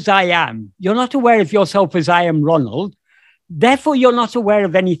just as I am. You're not aware of yourself as I am Ronald. Therefore, you're not aware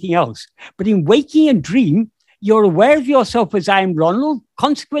of anything else. But in waking and dream, you're aware of yourself as I am Ronald.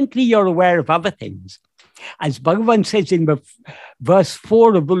 Consequently, you're aware of other things. As Bhagavan says in the verse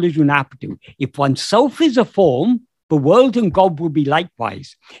 4 of Ulladu, if oneself is a form, the world and God will be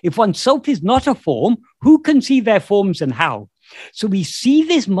likewise. If oneself is not a form, who can see their forms and how? So we see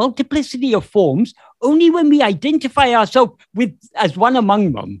this multiplicity of forms only when we identify ourselves as one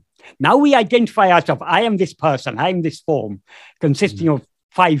among them. Now we identify ourselves, I am this person, I am this form, consisting of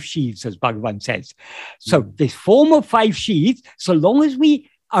 5 sheaths, as Bhagavan says. So this form of 5 sheaths, so long as we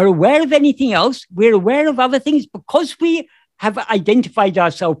are aware of anything else, we're aware of other things because we have identified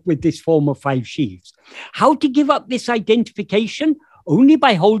ourselves with this form of 5 sheaths. How to give up this identification? Only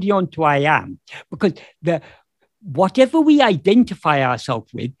by holding on to I am. Because whatever we identify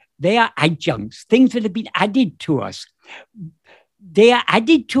ourselves with, they are adjuncts, things that have been added to us. They are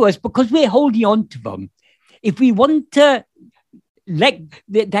added to us because we're holding on to them. If we want to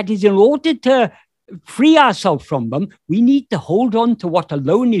that is, in order to free ourselves from them, we need to hold on to what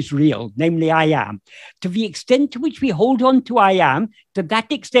alone is real, namely I am. To the extent to which we hold on to I am, to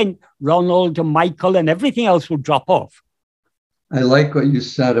that extent, Ronald and Michael and everything else will drop off. I like what you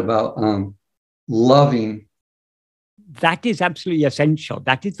said about loving. That is absolutely essential.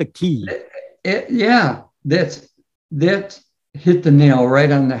 That is the key. Yeah, that hit the nail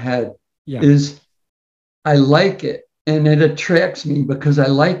right on the head. Yeah. Is I like it and it attracts me because I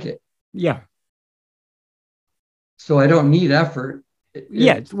like it. Yeah. So I don't need effort.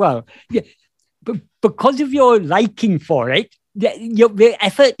 Yes, well, yeah, but because of your liking for it, the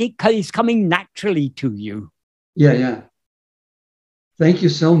effort is coming naturally to you. Yeah, yeah. Thank you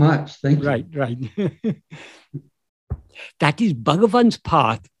so much. Thank you. Right. That is Bhagavan's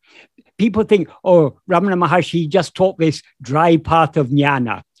path. People think, oh, Ramana Maharshi just taught this dry path of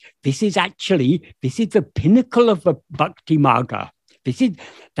jnana. This is the pinnacle of the bhakti marga.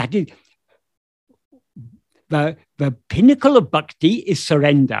 The pinnacle of bhakti is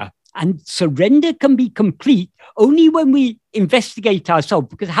surrender. And surrender can be complete only when we investigate ourselves.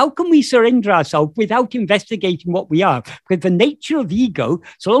 Because how can we surrender ourselves without investigating what we are? Because the nature of ego,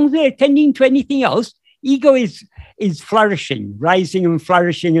 so long as we're attending to anything else, ego is flourishing, rising and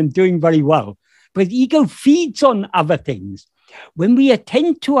flourishing and doing very well. But ego feeds on other things. When we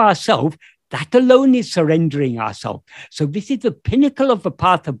attend to ourselves, that alone is surrendering ourselves. So this is the pinnacle of the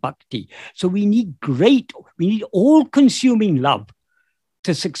path of bhakti. So we need all-consuming love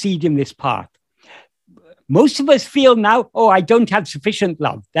to succeed in this path. Most of us feel now, oh, I don't have sufficient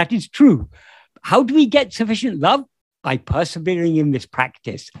love. That is true. How do we get sufficient love? By persevering in this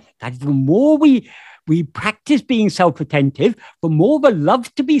practice. That the more we practice being self-attentive, the more the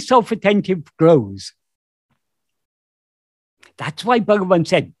love to be self-attentive grows. That's why Bhagavan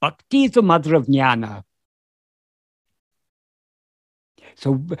said, bhakti is the mother of jnana.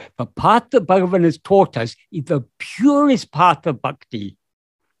 So the path that Bhagavan has taught us is the purest path of bhakti.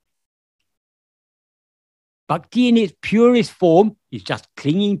 Bhakti in its purest form is just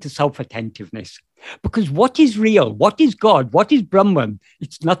clinging to self-attentiveness. Because what is real? What is God? What is Brahman?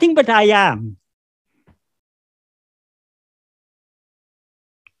 It's nothing but I am.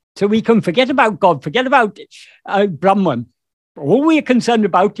 So we can forget about God, forget about Brahman. All we are concerned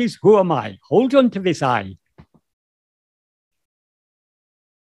about is, who am I? Hold on to this I.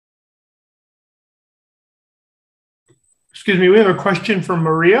 Excuse me, we have a question from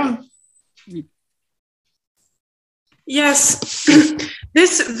Maria. Yes.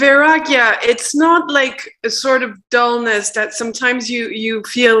 This vairagya, it's not like a sort of dullness that sometimes you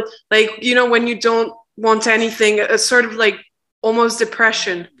feel like, when you don't want anything, a sort of like almost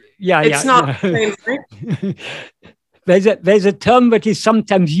depression. Yeah, it's not the same, right? There's a term that is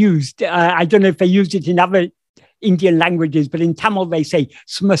sometimes used. I don't know if they use it in other Indian languages, but in Tamil they say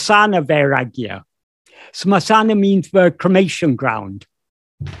smasana vairagya. Smasana means the cremation ground.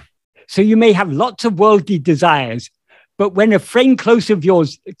 So you may have lots of worldly desires, But when a friend close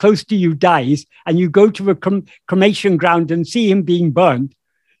to you dies, and you go to a cremation ground and see him being burned,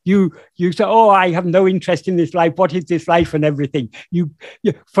 you say, oh, I have no interest in this life. What is this life and everything? You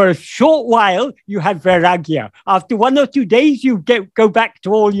for a short while, you have vairagya. After 1 or 2 days, you go back to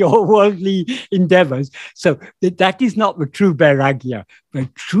all your worldly endeavors. So that is not the true vairagya. The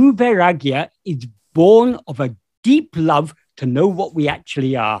true vairagya is born of a deep love to know what we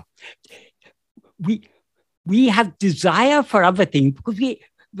actually are. We have desire for other things because we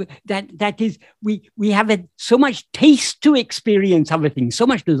have so much taste to experience other things, so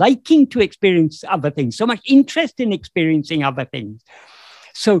much liking to experience other things, so much interest in experiencing other things.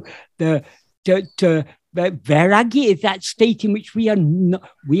 So the vairagya is that state in which we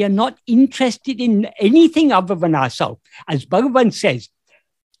are not interested in anything other than ourselves. As Bhagavan says,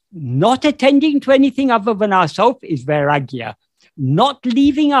 not attending to anything other than ourselves is vairagya. Not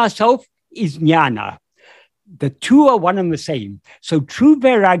leaving ourselves is jnana. The two are one and the same. So true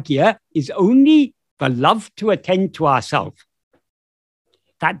vairagya is only the love to attend to ourselves.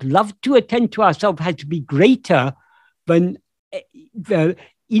 That love to attend to ourselves has to be greater than the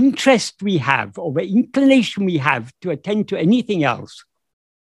interest we have or the inclination we have to attend to anything else.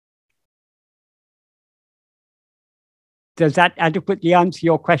 Does that adequately answer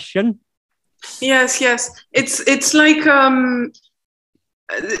your question? Yes. It's like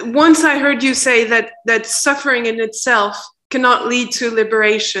once I heard you say that suffering in itself cannot lead to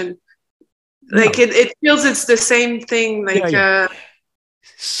liberation. Like no. It feels it's the same thing. Like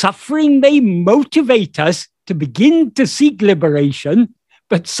suffering may motivate us to begin to seek liberation,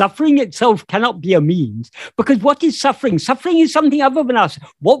 but suffering itself cannot be a means. Because what is suffering? Suffering is something other than us.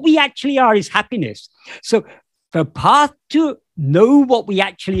 What we actually are is happiness. So the path to know what we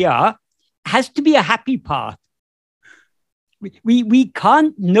actually are has to be a happy path. We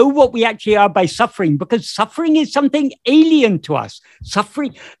can't know what we actually are by suffering, because suffering is something alien to us.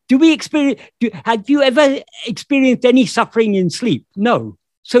 Suffering, have you ever experienced any suffering in sleep? No.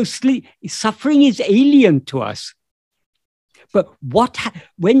 So suffering is alien to us. But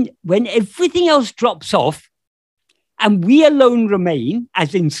when everything else drops off and we alone remain,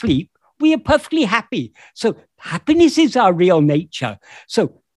 as in sleep, we are perfectly happy. So happiness is our real nature.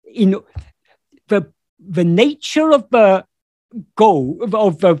 So the nature of the goal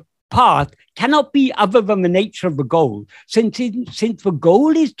of the path cannot be other than the nature of the goal. Since the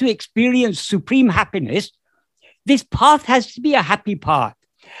goal is to experience supreme happiness, this path has to be a happy path.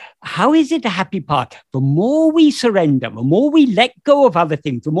 How is it a happy path? The more we surrender, the more we let go of other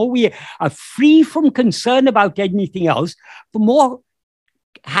things, the more we are free from concern about anything else, the more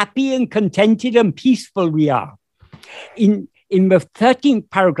happy and contented and peaceful we are. In the 13th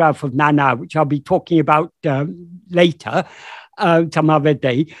paragraph of Nāṉ Ār, which I'll be talking about later, some other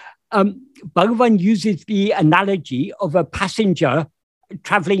day, Bhagavan uses the analogy of a passenger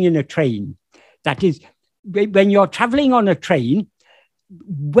traveling in a train. That is, when you're traveling on a train,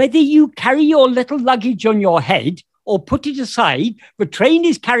 whether you carry your little luggage on your head or put it aside, the train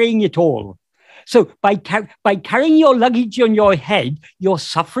is carrying it all. So by carrying your luggage on your head, you're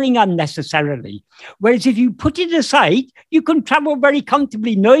suffering unnecessarily. Whereas if you put it aside, you can travel very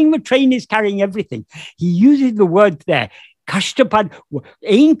comfortably, knowing the train is carrying everything. He uses the word there, kashtapad,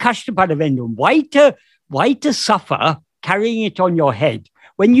 ain kashtapadavendum. Why to suffer carrying it on your head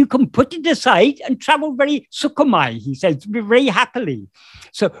when you can put it aside and travel very sukhamai, he says, very happily.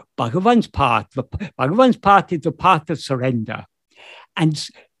 So Bhagavan's path is the path of surrender. And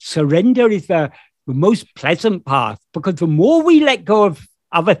surrender is the most pleasant path, because the more we let go of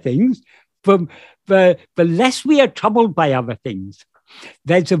other things, the less we are troubled by other things.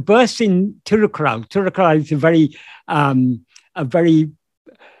 There's a verse in Tirukkural. Tirukkural is a very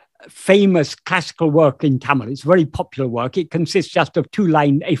famous classical work in Tamil. It's a very popular work. It consists just of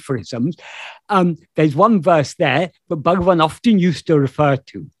 2-line aphorisms. There's one verse there that Bhagavan often used to refer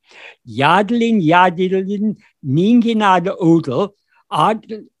to. Yadlin, yadilin, ninginad odal,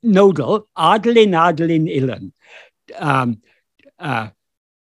 nodal, adlin, adlin, ilan.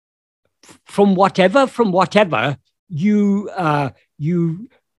 From whatever, you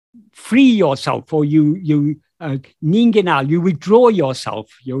free yourself, or you ninginal, you withdraw yourself,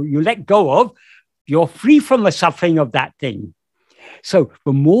 you let go of, you're free from the suffering of that thing. So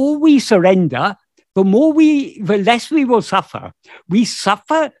the more we surrender, the less we will suffer. We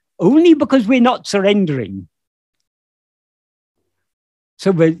suffer only because we're not surrendering.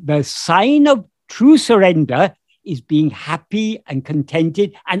 So the sign of true surrender is being happy and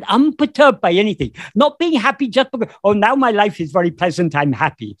contented and unperturbed by anything. Not being happy just because, oh, now my life is very pleasant, I'm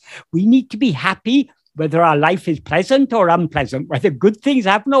happy. We need to be happy whether our life is pleasant or unpleasant, whether good things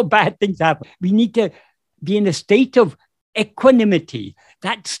happen or bad things happen. We need to be in a state of equanimity,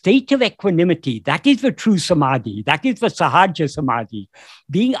 that state of equanimity, that is the true samadhi. That is the sahaja samadhi,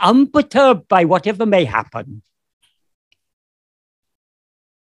 being unperturbed by whatever may happen.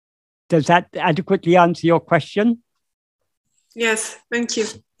 Does that adequately answer your question? Yes, thank you.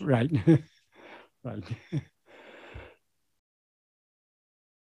 Right. Right.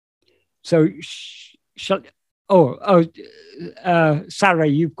 So, Sarah,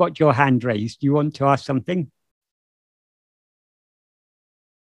 you've got your hand raised. Do you want to ask something?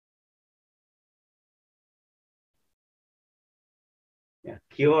 Yeah.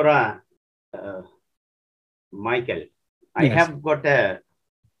 Kia ora, Michael. I Yes. have got a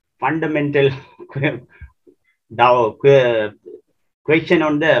fundamental question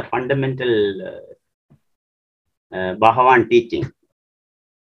on the fundamental Bhagavan teaching.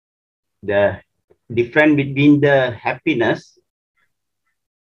 The difference between the happiness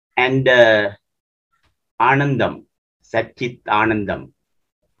and Anandam, Satchit Anandam.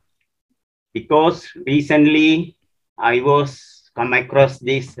 Because recently I was come across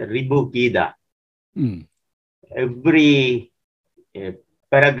this Ribhu Gita. Every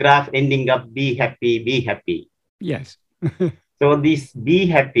paragraph ending up, be happy, be happy. Yes. So this be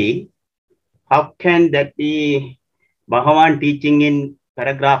happy, how can that be Bhagavan teaching in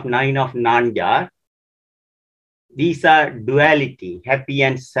paragraph 9 of Nāṉ Ār? These are duality, happy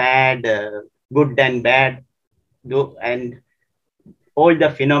and sad, good and bad, and all the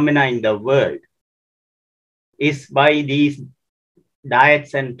phenomena in the world is by these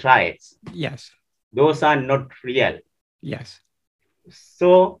diets and triads. Yes. Those are not real. Yes.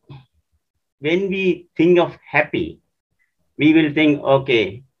 So when we think of happy, we will think,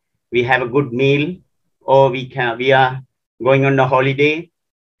 okay, we have a good meal, or we are going on a holiday,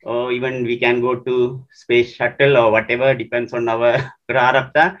 or even we can go to space shuttle or whatever, depends on our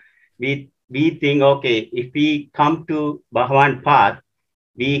prarabdha. We think, okay, if we come to Bhagavan path,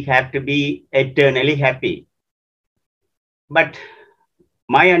 we have to be eternally happy. But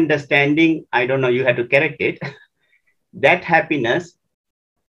my understanding, I don't know, you have to correct it, that happiness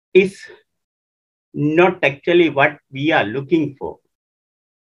is not actually what we are looking for.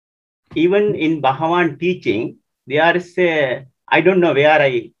 Even in Bhagavan teaching, there is a, I don't know where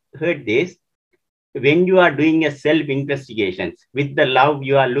I heard this, when you are doing a self-investigation, with the love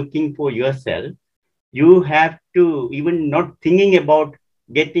you are looking for yourself, you have to, even not thinking about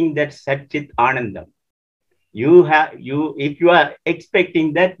getting that Satchit Anandam. If you are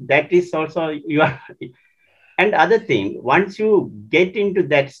expecting that, that is also, you are, and other thing, once you get into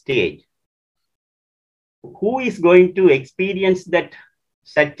that stage, who is going to experience that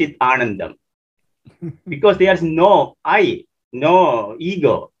Satchit Anandam? Because there's no I, no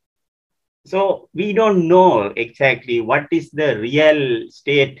ego. So we don't know exactly what is the real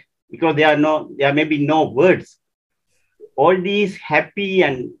state, because there may be no words. All these happy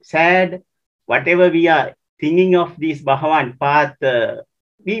and sad, whatever we are thinking of this Bhagavan path,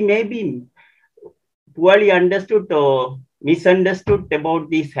 we may be poorly understood or misunderstood about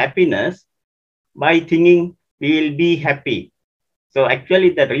this happiness by thinking we will be happy. So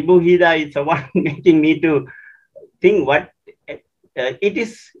actually the Ribhu Gita is the one making me to think what it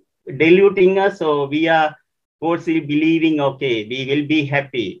is diluting us, so we are forcefully believing, okay, we will be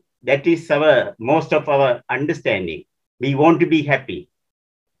happy. That is most of our understanding. We want to be happy.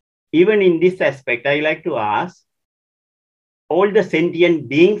 Even in this aspect, I like to ask, all the sentient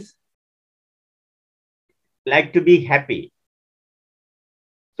beings like to be happy.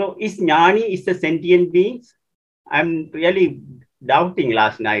 So is Jnani is the sentient beings? I'm really doubting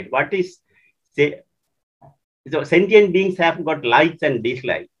last night. What is, so sentient beings have got likes and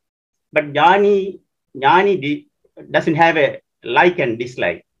dislikes, but Jnani doesn't have a like and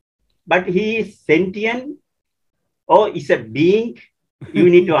dislike, but he is sentient or is a being.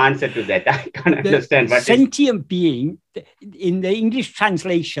 You need to answer to that. I can't understand what sentient being. In the English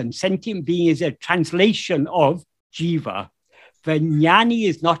translation, sentient being is a translation of jiva. The jnani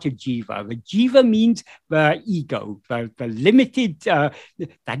is not a jiva. The jiva means the ego, the limited.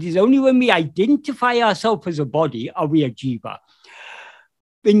 That is only when we identify ourselves as a body are we a jiva.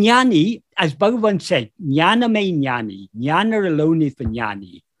 The jnani, as Bhagavan said, jnana me jnani. Jnana alone is the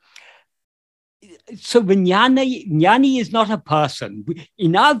jnani. So the jnani is not a person.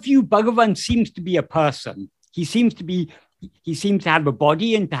 In our view, Bhagavan seems to be a person. He seems to have a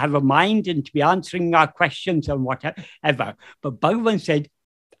body and to have a mind and to be answering our questions and whatever. But Bhagavan said,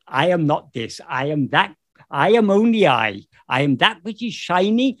 I am not this. I am that. I am only I. I am that which is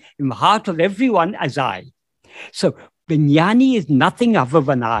shining in the heart of everyone as I. So the jnani is nothing other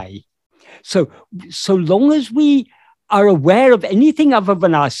than I. So long as we are aware of anything other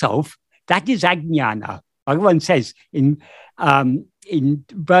than ourselves, that is ajnana. Bhagavan says in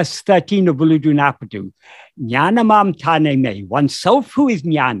verse 13 of Uludunapadu, Jnanamam tane me, oneself who is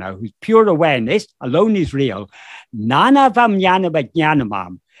jnana, who's pure awareness, alone is real. Nānavam jnanava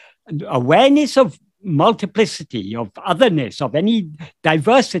jnanamam, awareness of multiplicity, of otherness, of any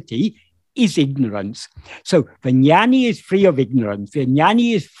diversity is ignorance. So the jnani is free of ignorance. The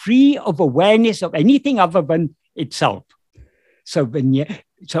jnani is free of awareness of anything other than itself. So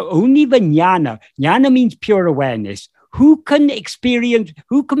only the jnana means pure awareness. Who can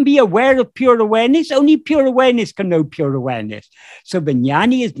be aware of pure awareness? Only pure awareness can know pure awareness. So the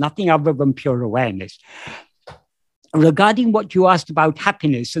jnani is nothing other than pure awareness. Regarding what you asked about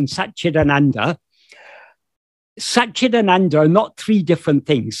happiness and Satchidananda, Satchidananda are not three different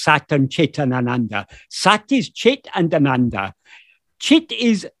things, Sat and Chit and Ananda. Sat is Chit and Ananda. Chit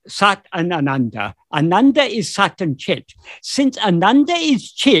is Sat and Ananda. Ananda is Sat and Chit. Since Ananda is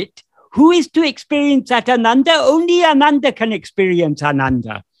Chit, who is to experience that Ananda? Only Ananda can experience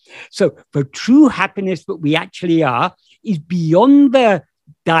Ananda. So the true happiness that we actually are is beyond the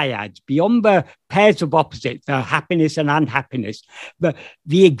dyads, beyond the pairs of opposites, the happiness and unhappiness.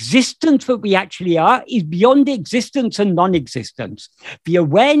 The existence that we actually are is beyond existence and non-existence. The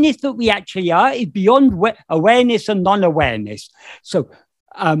awareness that we actually are is beyond awareness and non-awareness. So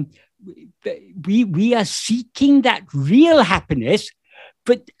we are seeking that real happiness,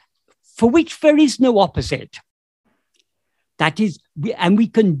 but for which there is no opposite. That is, and we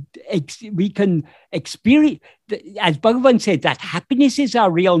can experience, as Bhagavan said, that happiness is our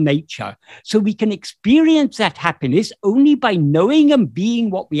real nature. So we can experience that happiness only by knowing and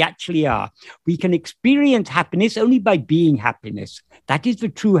being what we actually are. We can experience happiness only by being happiness. That is the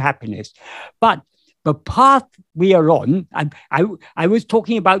true happiness. But the path we are on, I was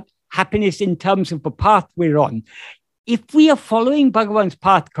talking about happiness in terms of the path we're on. If we are following Bhagavan's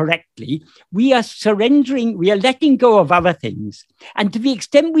path correctly, we are surrendering, we are letting go of other things. And to the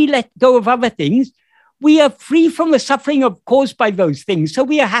extent we let go of other things, we are free from the suffering caused by those things. So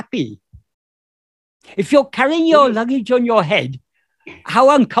we are happy. If you're carrying your luggage on your head,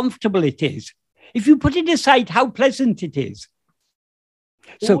 how uncomfortable it is. If you put it aside, how pleasant it is.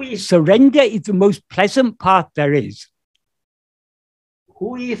 So surrender is the most pleasant path there is.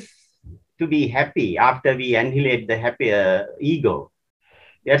 Who is to be happy after we annihilate the happy ego?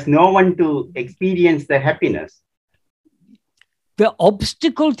 There's no one to experience the happiness. The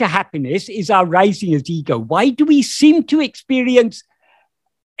obstacle to happiness is our rising as ego. Why do we seem to experience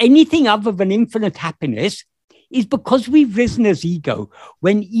anything other than infinite happiness? Is because we've risen as ego.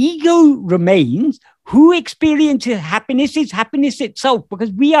 When ego remains, who experiences happiness is happiness itself,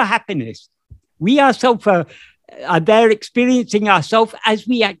 because we are happiness. We ourselves are there experiencing ourselves as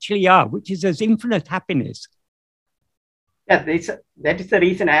we actually are, which is as infinite happiness. Yeah, that is the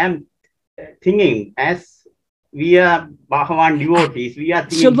reason I am thinking, as we are Bhagavan devotees, we are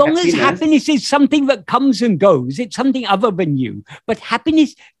thinking so long as happiness is something that comes and goes, it's something other than you. But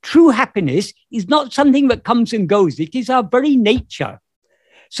happiness, true happiness, is not something that comes and goes. It is our very nature.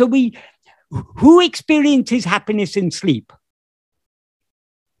 So who experiences happiness in sleep?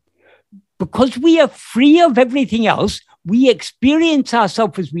 Because we are free of everything else, we experience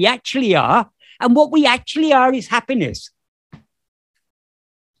ourselves as we actually are, and what we actually are is happiness.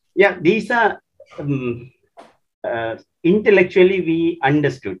 Yeah, these are intellectually we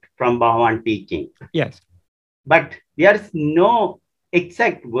understood from Bhagavan teaching. Yes. But there is no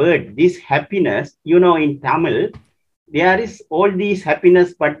exact word, this happiness, in Tamil, there is all these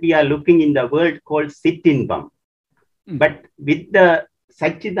happiness, but we are looking in the word called Sittinbam. But with the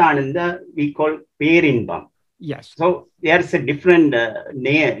Satchidananda, we call Perinbam. Yes. So there's a different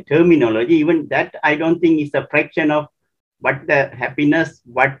terminology. Even that, I don't think is a fraction of what the happiness,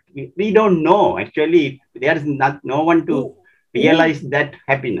 what we don't know. Actually, there is no one to realize that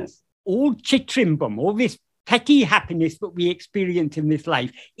happiness. All Chitrimbam, all this petty happiness that we experience in this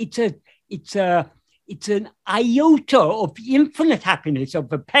life, it's an iota of the infinite happiness of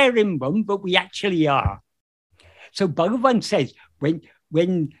the Perinbam that we actually are. So Bhagavan says,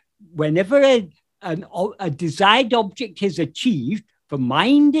 whenever a desired object is achieved, the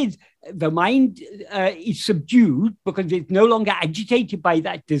mind is subdued because it's no longer agitated by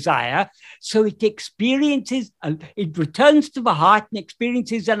that desire. So it experiences, it returns to the heart and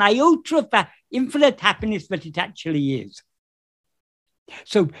experiences an iota of that infinite happiness that it actually is.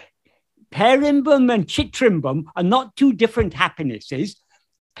 So Perinbam and Chitrimbam are not two different happinesses.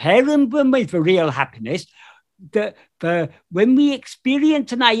 Perinbam is the real happiness. When we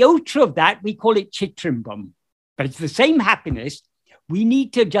experience an iota of that, we call it Chitrimbam. But it's the same happiness. We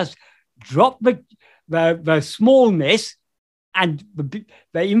need to just drop the smallness and the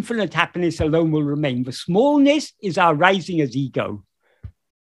infinite happiness alone will remain. The smallness is our rising as ego.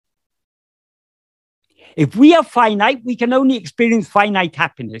 If we are finite, we can only experience finite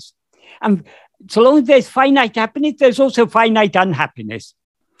happiness. And so long as there's finite happiness, there's also finite unhappiness.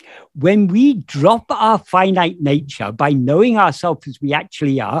 When we drop our finite nature by knowing ourselves as we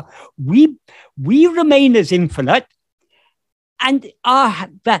actually are, we remain as infinite, and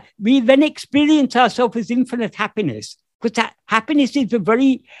we then experience ourselves as infinite happiness, because that happiness is the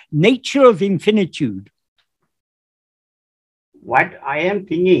very nature of infinitude. What I am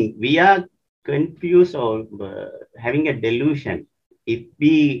thinking, we are confused or having a delusion. If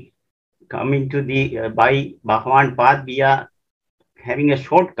we come into the by Bhagavan path, we are having a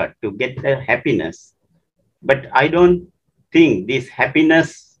shortcut to get the happiness. But I don't think this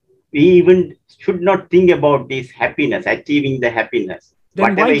happiness, we even should not think about this happiness, achieving the happiness.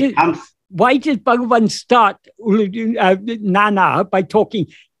 Then whatever it comes. Why did Bhagavan start Nāṉ Ār by talking?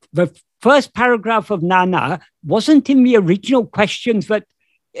 The first paragraph of Nāṉ Ār wasn't in the original questions that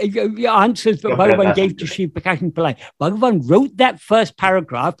answers that Bhagavan gave to Sri Prakash Pillai. Bhagavan wrote that first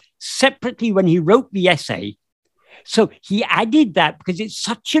paragraph separately when he wrote the essay. So he added that because it's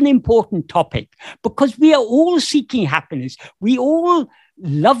such an important topic, because we are all seeking happiness. We all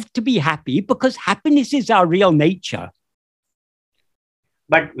love to be happy because happiness is our real nature.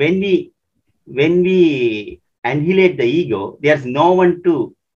 But when we annihilate the ego, there's no one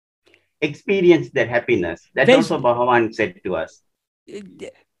to experience that happiness. That's also Bhagavan said to us.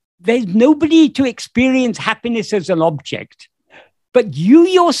 There's nobody to experience happiness as an object. But you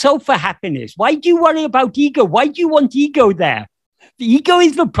yourself are happiness. Why do you worry about ego? Why do you want ego there? The ego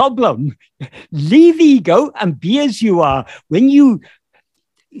is the problem. Leave ego and be as you are. When you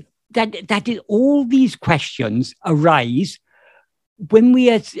that is, all these questions arise when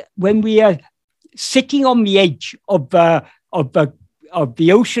we are sitting on the edge of the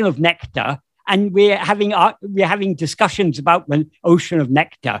ocean of nectar, and we're having discussions about the ocean of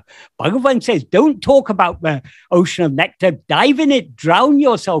nectar. Bhagavan says, don't talk about the ocean of nectar, dive in it, drown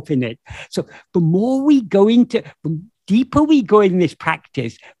yourself in it. So the more we go into, the deeper we go in this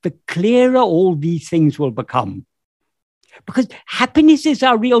practice, the clearer all these things will become. Because happiness is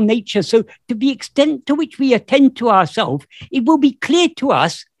our real nature. So to the extent to which we attend to ourselves, it will be clear to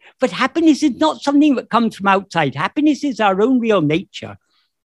us that happiness is not something that comes from outside. Happiness is our own real nature.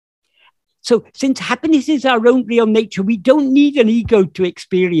 So since happiness is our own real nature, we don't need an ego to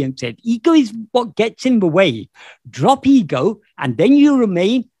experience it. Ego is what gets in the way. Drop ego, and then you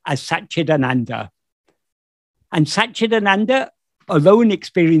remain as Satchidananda. And Satchidananda alone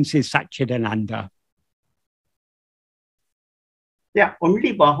experiences Satchidananda. Yeah,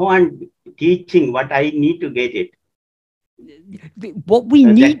 only Bhagavan teaching what I need to get it. What we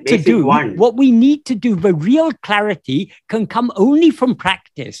need to do, the real clarity can come only from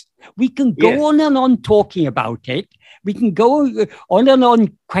practice. We can go on and on talking about it. We can go on and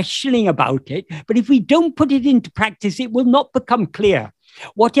on questioning about it. But if we don't put it into practice, it will not become clear.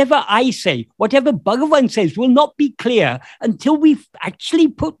 Whatever I say, whatever Bhagavan says will not be clear until we've actually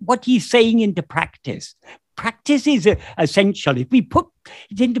put what he's saying into practice. Practice is essential. If we put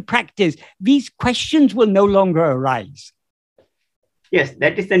it into practice, these questions will no longer arise. Yes,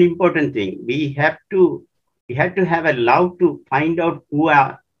 that is an important thing. We have to have a love to find out who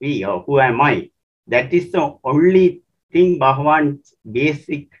are we or who am I. That is the only thing Bhagavan's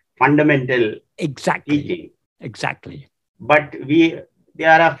basic fundamental teaching. Exactly. But there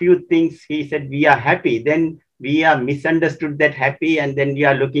are a few things he said we are happy. Then we are misunderstood that happy, and then we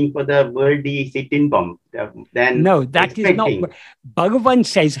are looking for the worldly sit-in bomb. No, that is not. Bhagavan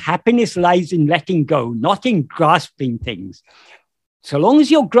says happiness lies in letting go, not in grasping things. So long as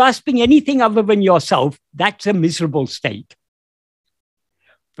you're grasping anything other than yourself, that's a miserable state.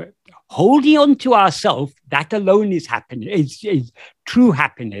 But holding on to ourselves, that alone is happiness, is true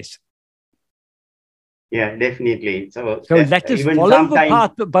happiness. Yeah, definitely. So let us follow the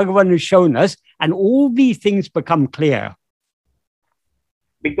path that Bhagavan has shown us, and all these things become clear.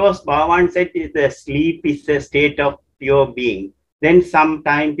 Because Bhagavan said the sleep is a state of pure being. Then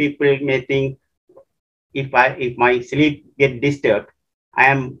sometime people may think, if my sleep get disturbed, I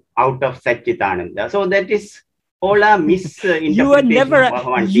am out of Satchitananda. So that is all a misinterpretation. You are never,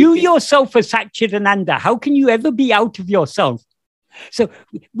 you yourself are Satchitananda. How can you ever be out of yourself? So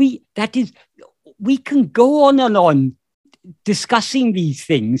we can go on and on discussing these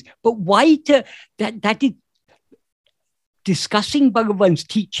things, but why that is discussing Bhagavan's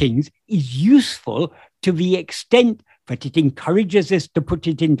teachings is useful to the extent that it encourages us to put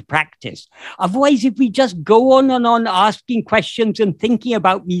it into practice. Otherwise, if we just go on and on asking questions and thinking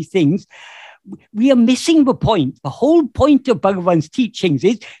about these things, we are missing the point. The whole point of Bhagavan's teachings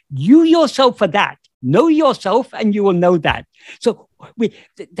is you yourself are that. Know yourself and you will know that. So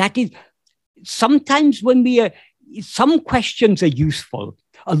that is, sometimes when some questions are useful.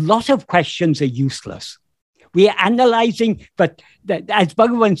 A lot of questions are useless. We are analyzing, but as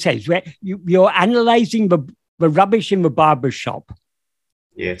Bhagavan says, you're analyzing the rubbish in the barber shop.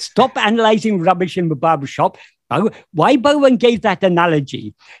 Yes. Stop analyzing rubbish in the barber shop. Why Bhagavan gave that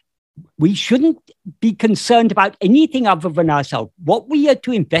analogy? We shouldn't be concerned about anything other than ourselves. What we are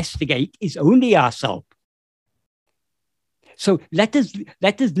to investigate is only ourselves. So let us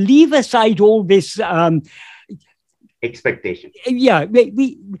leave aside all this expectation. Yeah,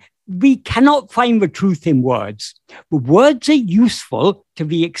 we cannot find the truth in words. But words are useful to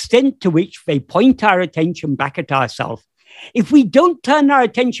the extent to which they point our attention back at ourselves. If we don't turn our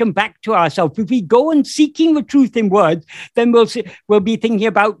attention back to ourselves, if we go on seeking the truth in words, then we'll be thinking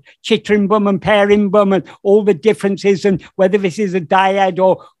about Chitrimbam and Perimbam and all the differences and whether this is a dyad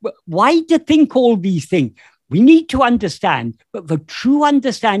or... Why to think all these things? We need to understand, but the true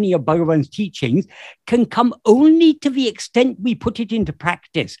understanding of Bhagavan's teachings can come only to the extent we put it into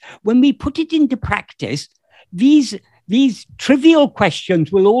practice. When we put it into practice, these trivial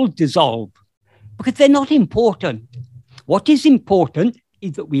questions will all dissolve because they're not important. What is important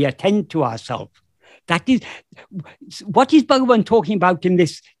is that we attend to ourselves. That is, what is Bhagavan talking about in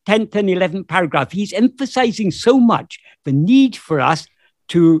this 10th and 11th paragraph? He's emphasizing so much the need for us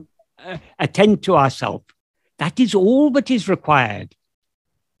to attend to ourselves. That is all that is required.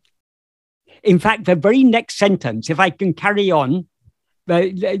 In fact, the very next sentence, if I can carry on,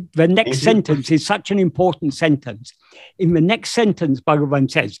 the next sentence is such an important sentence. In the next sentence,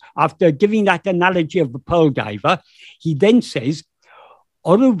 Bhagavan says, after giving that analogy of the pearl diver, he then says,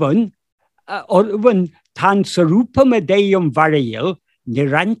 Oruvan tan sarupa medayam varayil,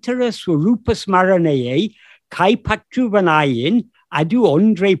 nirantara swarupa smaranaye, kai patruvanayin, adu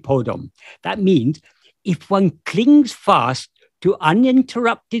andre podam. That means, if one clings fast to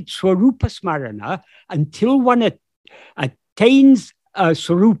uninterrupted Swarupa Smarana until one attains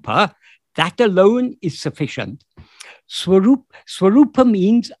Swarupa, that alone is sufficient. Swarupa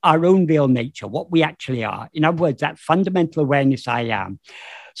means our own real nature, what we actually are. In other words, that fundamental awareness I am.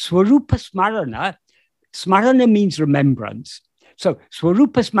 Swarupa Smarana means remembrance. So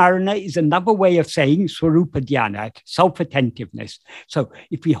Swarupa Smarana is another way of saying Swarupa Dhyana, self-attentiveness. So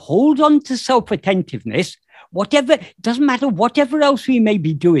if we hold on to self-attentiveness, it doesn't matter whatever else we may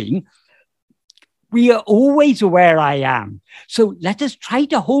be doing, we are always aware I am. So let us try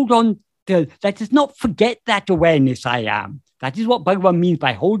to hold on to, let us not forget that awareness I am. That is what Bhagavan means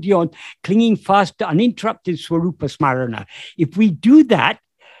by holding on, clinging fast to uninterrupted Swarupa Smarana. If we do that,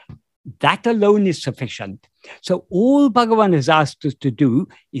 that alone is sufficient. So all Bhagavan has asked us to do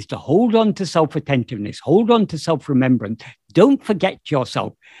is to hold on to self-attentiveness, hold on to self-remembrance. Don't forget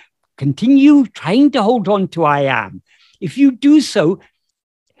yourself. Continue trying to hold on to I am. If you do so,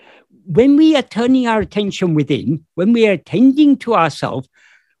 when we are turning our attention within, when we are attending to ourselves,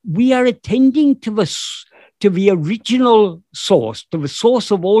 we are attending to the original source, to the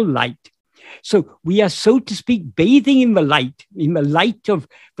source of all light. So we are, so to speak, bathing in the light of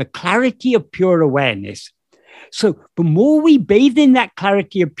the clarity of pure awareness. So the more we bathe in that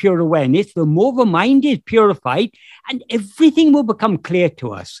clarity of pure awareness, the more the mind is purified and everything will become clear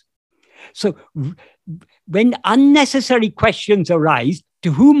to us. So when unnecessary questions arise,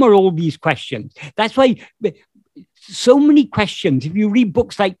 to whom are all these questions? That's why so many questions, if you read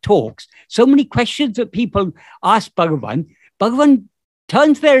books like Talks, so many questions that people ask Bhagavan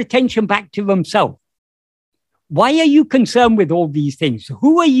turns their attention back to themselves. Why are you concerned with all these things?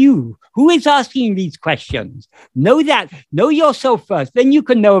 Who are you? Who is asking these questions? Know that. Know yourself first. Then you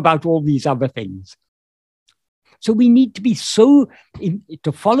can know about all these other things. So we need to be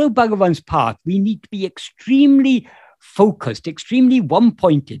to follow Bhagavan's path, we need to be extremely focused, extremely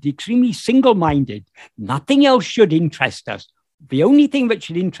one-pointed, extremely single-minded. Nothing else should interest us. The only thing that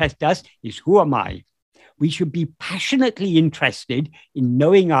should interest us is who am I? We should be passionately interested in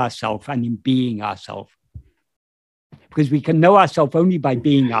knowing ourselves and in being ourselves. Because we can know ourselves only by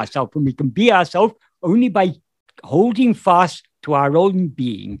being ourselves, and we can be ourselves only by holding fast to our own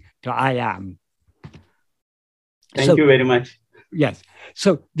being, to I am. Thank you very much. Yes.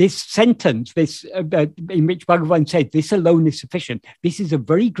 So this sentence, in which Bhagavan said, this alone is sufficient, this is a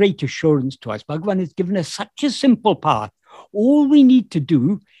very great assurance to us. Bhagavan has given us such a simple path. All we need to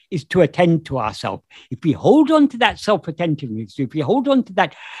do is to attend to ourselves. If we hold on to that self-attentiveness, if we hold on to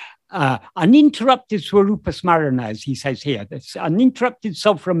that uninterrupted Swarupa Smarana, as he says here, this uninterrupted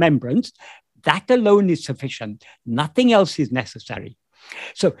self-remembrance, that alone is sufficient. Nothing else is necessary.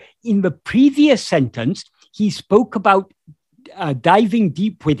 So in the previous sentence, he spoke about diving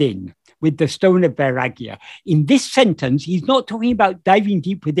deep within with the stone of Vairagya. In this sentence, he's not talking about diving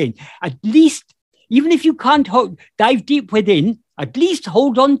deep within. At least, even if you can't dive deep within, at least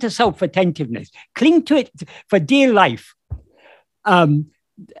hold on to self-attentiveness. Cling to it for dear life.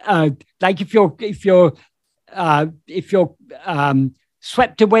 Like if you're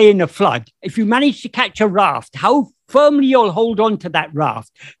swept away in a flood, if you manage to catch a raft, how firmly you'll hold on to that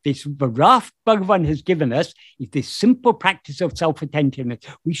raft. The raft Bhagavan has given us is this simple practice of self-attentiveness.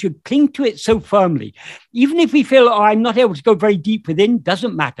 We should cling to it so firmly. Even if we feel, oh, I'm not able to go very deep within,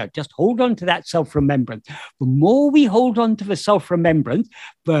 doesn't matter. Just hold on to that self-remembrance. The more we hold on to the self-remembrance,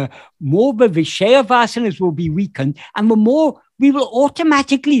 the more the Vishaya vasanas will be weakened, and the more we will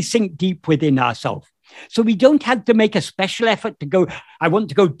automatically sink deep within ourselves. So we don't have to make a special effort to go, I want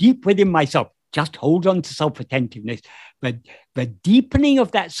to go deep within myself. Just hold on to self-attentiveness. But the deepening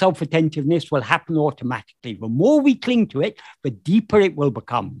of that self-attentiveness will happen automatically. The more we cling to it, the deeper it will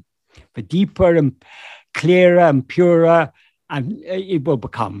become. The deeper and clearer and purer and it will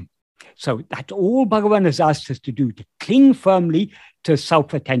become. So that's all Bhagavan has asked us to do, to cling firmly to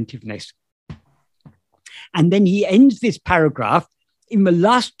self-attentiveness. And then he ends this paragraph. In the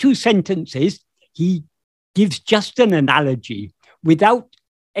last two sentences, he gives just an analogy without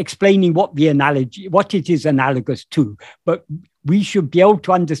explaining what it is analogous to, but we should be able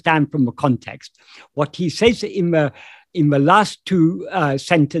to understand from the context. What he says in the last two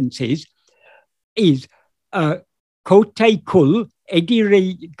sentences is Kotai kul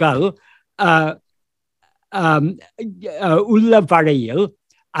edirigal ulla varayil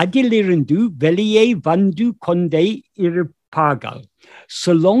adilirindu veliye vandu konde irpagal.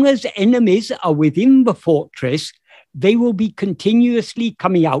 So long as enemies are within the fortress, they will be continuously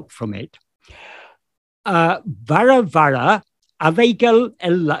coming out from it. Vara vara avegale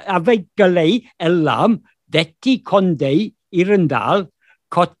ellam detti konde irandal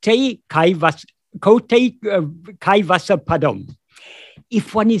kote kaivasa padam.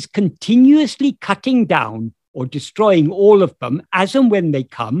 If one is continuously cutting down or destroying all of them, as and when they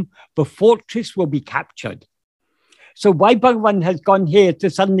come, the fortress will be captured. So why Bhagavan has gone here to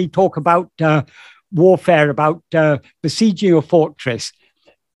suddenly talk about warfare, about besieging a fortress?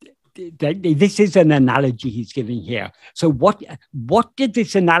 This is an analogy he's giving here. So what did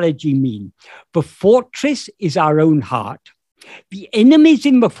this analogy mean? The fortress is our own heart. The enemies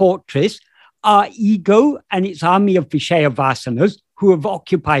in the fortress are ego and its army of Vishaya Vasanas who have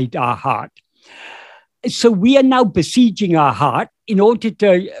occupied our heart. So we are now besieging our heart in order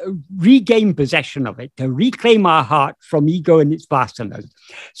to regain possession of it, to reclaim our heart from ego and its vasanas.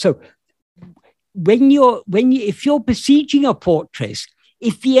 So if you're besieging a fortress,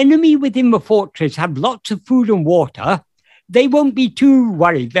 if the enemy within the fortress have lots of food and water, they won't be too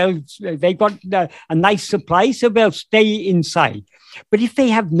worried. They've got a nice supply, so they'll stay inside. But if they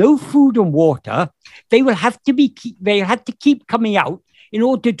have no food and water, they will have to keep coming out in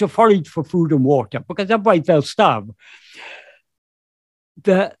order to forage for food and water, because otherwise they'll starve.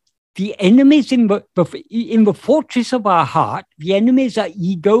 The enemies in the fortress of our heart, the enemies are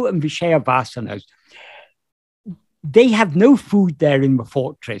ego and Vishaya Vasanas. They have no food there in the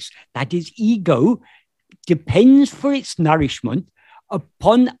fortress. That is, ego depends for its nourishment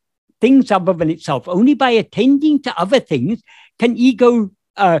upon things other than itself. Only by attending to other things can ego,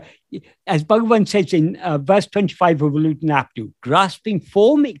 as Bhagavan says in verse 25 of Uludinaptu, grasping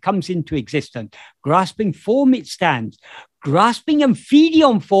form, it comes into existence. Grasping form, it stands. Grasping and feeding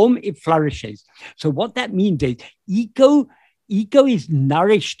on form, it flourishes. So what that means is ego is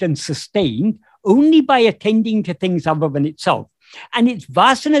nourished and sustained only by attending to things other than itself. And its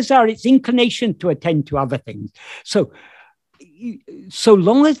vasanas are its inclination to attend to other things. So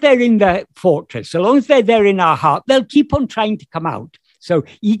long as they're in the fortress, so long as they're there in our heart, they'll keep on trying to come out. So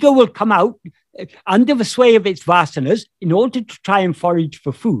ego will come out under the sway of its vasanas in order to try and forage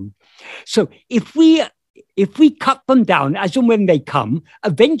for food. So if we cut them down as and when they come,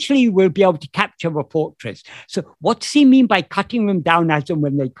 eventually we'll be able to capture the fortress. So what does he mean by cutting them down as and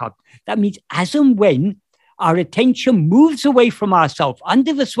when they come? That means as and when our attention moves away from ourselves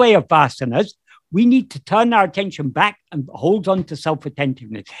under the sway of vasanas, we need to turn our attention back and hold on to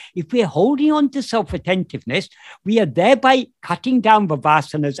self-attentiveness. If we're holding on to self-attentiveness, we are thereby cutting down the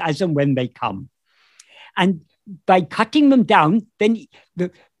vasanas as and when they come. And by cutting them down, then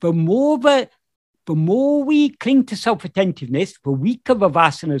the more we cling to self-attentiveness, the weaker the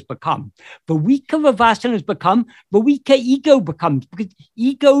vasanas become. The weaker the vasanas become, the weaker ego becomes, because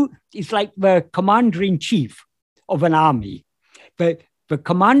ego is like the commander-in-chief of an army. The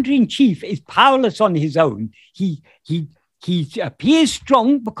commander-in-chief is powerless on his own. He he appears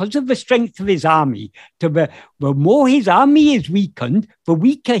strong because of the strength of his army. The more his army is weakened, the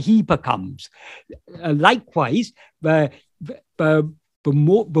weaker he becomes. Likewise, the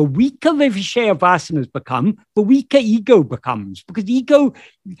weaker the Vishaya vasanas become, the weaker ego becomes. Because ego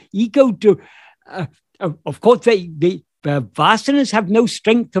of course, the vasanas have no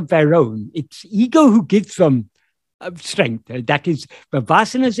strength of their own. It's ego who gives them strength. That is, the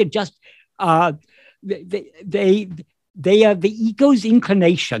vasanas are just they are the ego's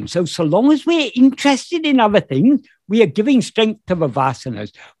inclination. So long as we're interested in other things, we are giving strength to the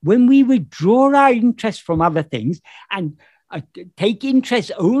vasanas. When we withdraw our interest from other things and take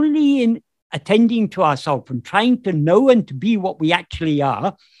interest only in attending to ourselves and trying to know and to be what we actually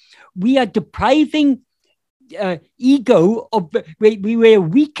are, we are depriving ego of, we are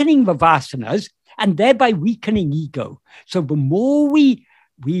weakening the vasanas and thereby weakening ego. So the more we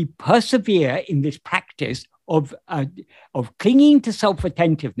persevere in this practice of clinging to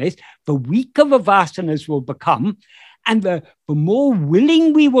self-attentiveness, the weaker the vasanas will become, and the more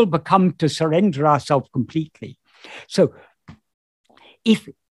willing we will become to surrender ourselves completely. So if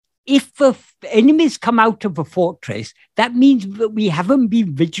the enemies come out of the fortress, that means that we haven't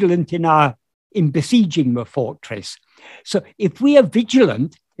been vigilant in besieging the fortress. So if we are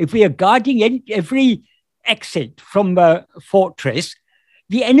vigilant, if we are guarding every exit from the fortress,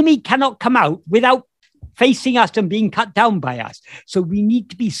 the enemy cannot come out without facing us and being cut down by us. So we need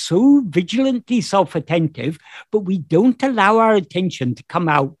to be so vigilantly self-attentive, but we don't allow our attention to come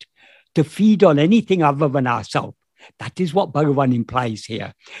out to feed on anything other than ourselves. That is what Bhagavan implies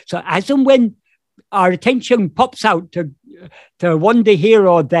here. So as and when our attention pops out to wander here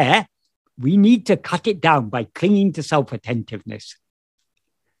or there, we need to cut it down by clinging to self-attentiveness.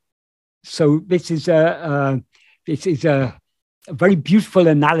 So this is a very beautiful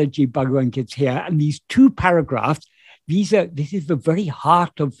analogy Bhagavan gives here. And these two paragraphs, this is the very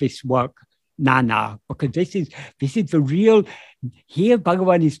heart of this work, Nāṉ Ār, because this is the real, here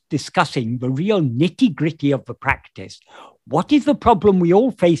Bhagavan is discussing the real nitty-gritty of the practice. What is the problem we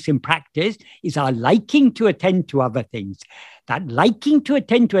all face in practice is our liking to attend to other things. That liking to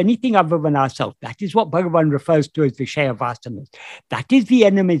attend to anything other than ourselves, that is what Bhagavan refers to as Vishaya vasanas. That is the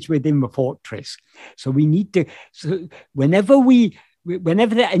enemies within the fortress. So we need to, whenever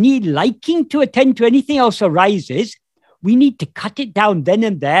any liking to attend to anything else arises, we need to cut it down then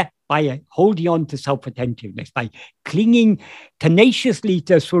and there by holding on to self-attentiveness, by clinging tenaciously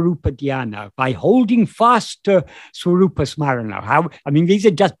to Swarupa Dhyana, by holding fast to Swarupa Smarana. These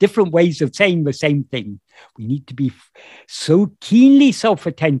are just different ways of saying the same thing. We need to be so keenly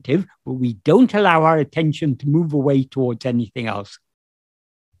self-attentive, but we don't allow our attention to move away towards anything else.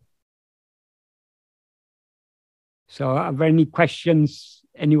 So are there any questions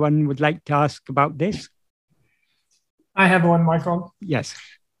anyone would like to ask about this? I have one, Michael. Yes.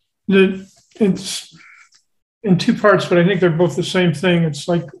 It's in two parts, but I think they're both the same thing. It's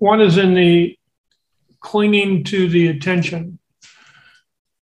like one is in the clinging to the attention.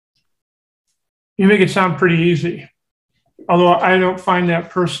 You make it sound pretty easy, although I don't find that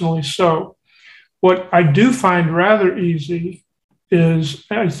personally so. What I do find rather easy is,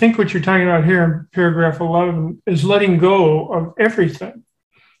 I think what you're talking about here in paragraph 11 is letting go of everything.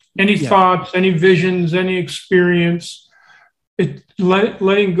 Any thoughts, any visions, any experience.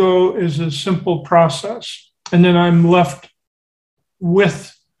 Letting go is a simple process. And then I'm left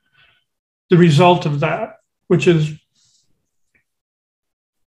with the result of that, which is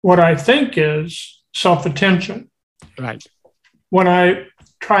what I think is self-attention. Right. When I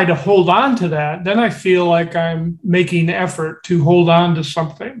try to hold on to that, then I feel like I'm making effort to hold on to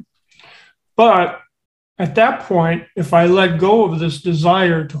something. But at that point, if I let go of this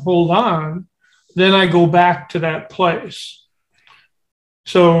desire to hold on, then I go back to that place.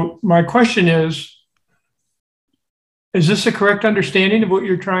 So my question is this a correct understanding of what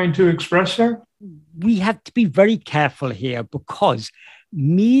you're trying to express there? We have to be very careful here, because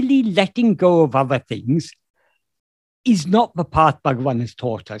merely letting go of other things is not the path Bhagavan has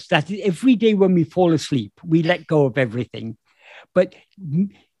taught us. That is, every day when we fall asleep, we let go of everything. But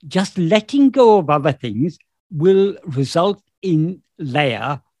just letting go of other things will result in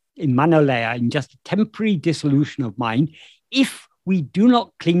manolaya, in just a temporary dissolution of mind, if we do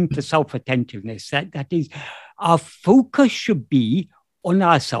not cling to self-attentiveness. That is, our focus should be on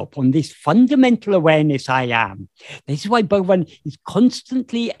ourselves, on this fundamental awareness I am. This is why Bhagavan is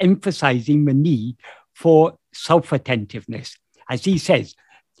constantly emphasizing the need for self-attentiveness. As he says,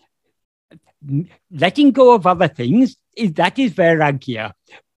 letting go of other things, that is vairagya.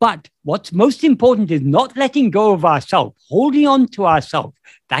 But what's most important is not letting go of ourselves, holding on to ourselves.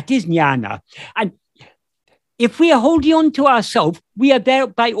 That is jnana. And if we are holding on to ourselves, we are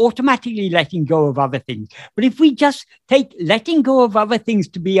thereby automatically letting go of other things. But if we just take letting go of other things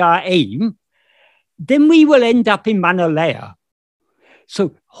to be our aim, then we will end up in Manolaya.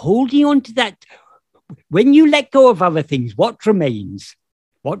 So holding on to that, when you let go of other things, what remains?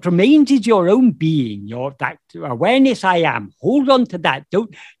 What remains is your own being, that awareness I am. Hold on to that.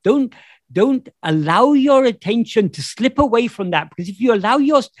 Don't allow your attention to slip away from that, because if you allow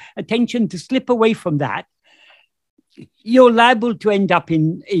your attention to slip away from that, you're liable to end up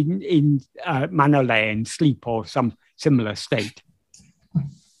in Manolaya, in sleep or some similar state.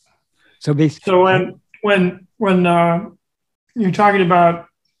 So when you're talking about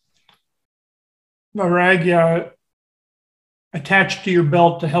vairagya attached to your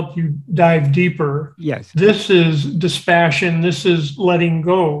belt to help you dive deeper, yes, this is dispassion. This is letting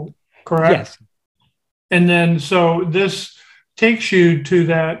go. Correct. Yes. And then so this takes you to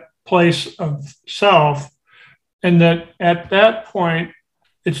that place of self. And that at that point,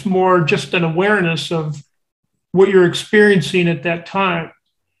 it's more just an awareness of what you're experiencing at that time,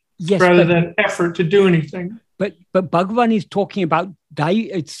 yes, rather than effort to do anything. But Bhagavan is talking about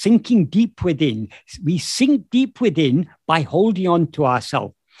sinking deep within. We sink deep within by holding on to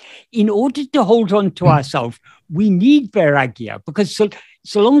ourselves. In order to hold on to ourselves, we need vairagya, because so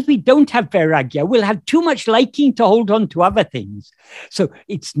long as we don't have vairagya, we'll have too much liking to hold on to other things. So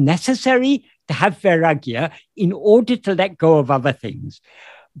it's necessary to have vairagya in order to let go of other things.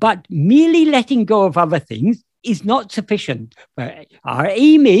 But merely letting go of other things is not sufficient. Our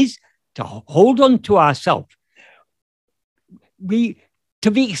aim is to hold on to ourselves. To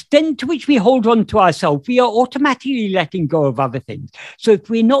the extent to which we hold on to ourselves, we are automatically letting go of other things. So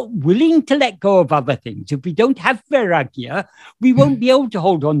if we're not willing to let go of other things, if we don't have vairagya, we won't be able to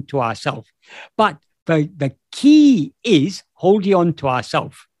hold on to ourselves. But the key is holding on to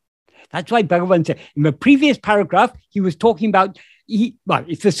ourselves. That's why Bhagavan said, in the previous paragraph, he was talking about,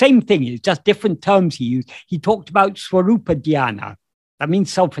 it's the same thing, it's just different terms he used. He talked about Swarupa Dhyana. That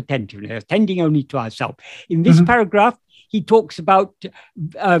means self-attentiveness, attending only to ourselves. In this paragraph, he talks about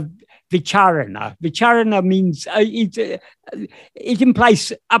vicharana. Vicharana means, it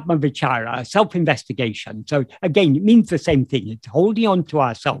implies Atma-vichara, self-investigation. So again, it means the same thing. It's holding on to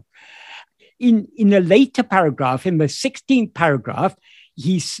ourselves. In a later paragraph, in the 16th paragraph,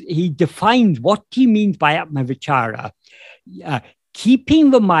 he defines what he means by Atma-vichara.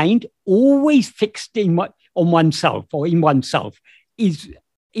 Keeping the mind always fixed on oneself or in oneself is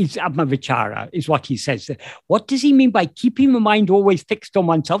Atma-vichara, is what he says. What does he mean by keeping the mind always fixed on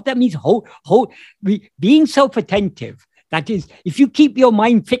oneself? That means being self-attentive. That is, if you keep your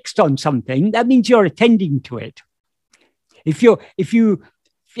mind fixed on something, that means you're attending to it. If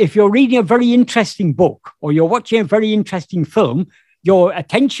you're reading a very interesting book or you're watching a very interesting film, your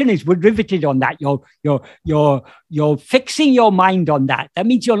attention is riveted on that. You're fixing your mind on that. That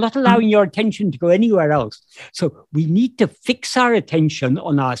means you're not allowing your attention to go anywhere else. So we need to fix our attention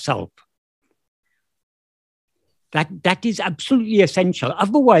on ourselves. That is absolutely essential.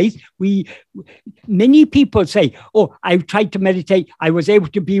 Otherwise, many people say, "Oh, I've tried to meditate. I was able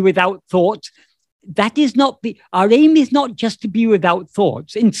to be without thoughts." That is not our aim. Is not just to be without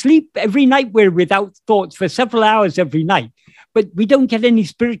thoughts. In sleep, every night we're without thoughts for several hours every night. But we don't get any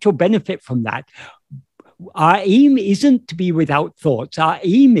spiritual benefit from that. Our aim isn't to be without thoughts. Our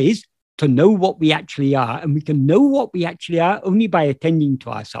aim is to know what we actually are. And we can know what we actually are only by attending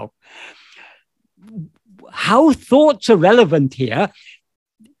to ourselves. How thoughts are relevant here,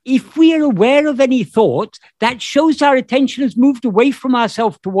 if we are aware of any thoughts, that shows our attention has moved away from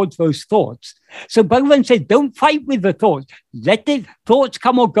ourselves towards those thoughts. So Bhagavan says, don't fight with the thoughts. Let the thoughts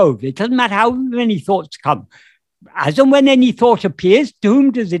come or go. It doesn't matter how many thoughts come. As and when any thought appears, to whom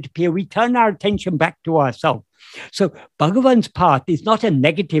does it appear? We turn our attention back to ourselves. So Bhagavan's path is not a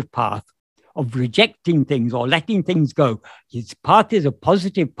negative path of rejecting things or letting things go. His path is a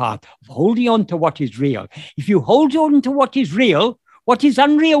positive path of holding on to what is real. If you hold on to what is real, what is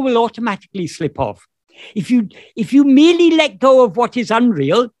unreal will automatically slip off. If you merely let go of what is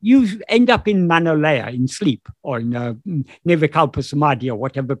unreal, you end up in Manolaya, in sleep, or in Nirvikalpa Samadhi, or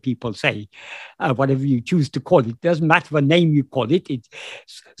whatever people say, whatever you choose to call it. It doesn't matter the name you call it.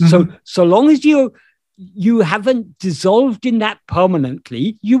 So long as you haven't dissolved in that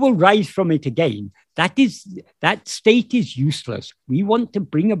permanently, you will rise from it again. That state is useless. We want to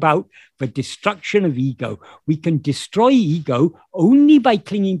bring about the destruction of ego. We can destroy ego only by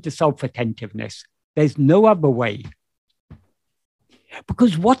clinging to self-attentiveness. There's no other way.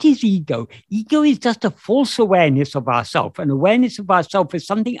 Because what is ego? Ego is just a false awareness of ourself. An awareness of ourself as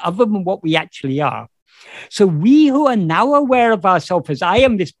something other than what we actually are. So we who are now aware of ourselves as I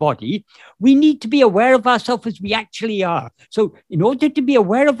am this body, we need to be aware of ourselves as we actually are. So in order to be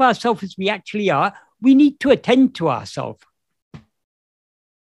aware of ourselves as we actually are, we need to attend to ourselves.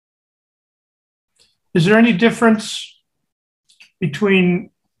 Is there any difference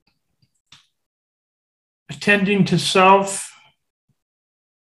between attending to self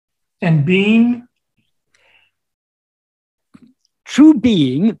and being? True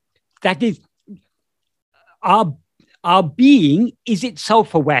being, that is, our being is its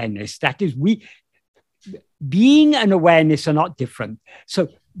self-awareness. That is, being and awareness are not different. So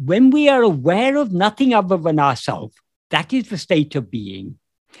when we are aware of nothing other than ourselves, that is the state of being,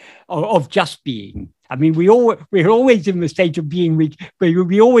 or of just being. I mean, we're always in the state of being,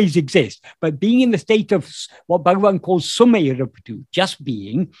 we always exist, but being in the state of what Bhagavan calls sumayaraputu, just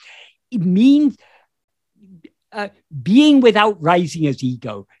being, it means being without rising as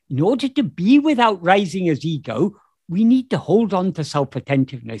ego. In order to be without rising as ego, we need to hold on to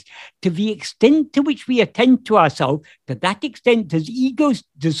self-attentiveness. To the extent to which we attend to ourselves, to that extent does ego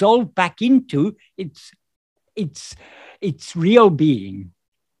dissolve back into its real being.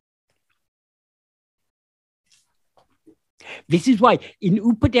 This is why in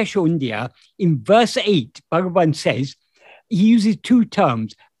Upadesha in verse 8, Bhagavan says, he uses two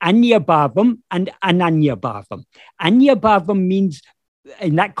terms, Anya Bhavam and Ananya Bhavam. Anya Bhavam means,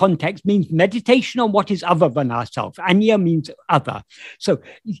 in that context, means meditation on what is other than ourselves. Anya means other. So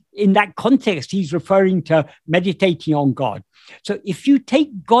in that context, he's referring to meditating on God. So if you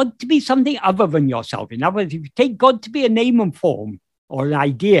take God to be something other than yourself, in other words, if you take God to be a name and form or an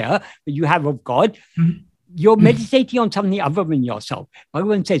idea that you have of God, you're meditating on something other than yourself.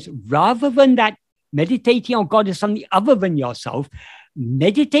 Bhagavan says, rather than that, meditating on God as something other than yourself,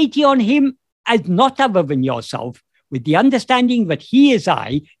 meditating on him as not other than yourself, with the understanding that he is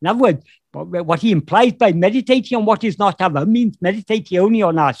I. In other words, what he implies by meditating on what is not other means meditating only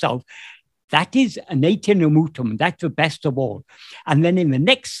on ourselves. That is anetya-namutam. That's the best of all. And then in the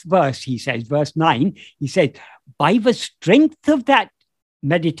next verse, he says, verse 9, he says, by the strength of that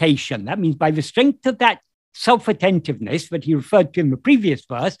meditation, that means by the strength of that self-attentiveness that he referred to in the previous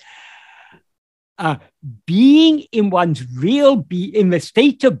verse, being in one's real in the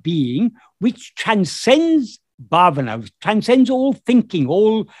state of being, which transcends bhavana, transcends all thinking,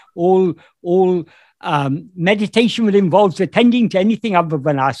 all meditation that involves attending to anything other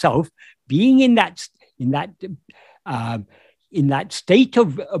than ourselves, being in that state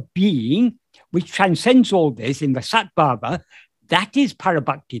of being, which transcends all this in the Sat-bhava, that is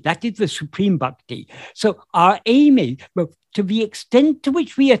parabhakti, that is the supreme bhakti. So our aim is, to the extent to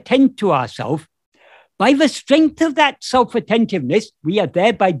which we attend to ourselves, by the strength of that self-attentiveness, we are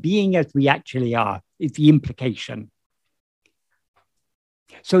thereby being as we actually are, is the implication.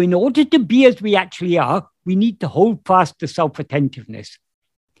 So in order to be as we actually are, we need to hold fast to self-attentiveness.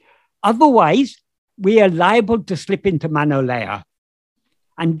 Otherwise, we are liable to slip into manolaya.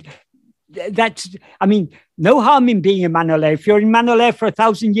 And that's, I mean, no harm in being in manolaya. If you're in manolaya for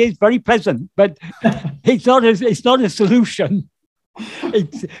 1,000 years, very pleasant, but it's not a solution.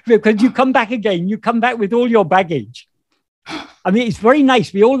 It's because you come back again, you come back with all your baggage. I mean, it's very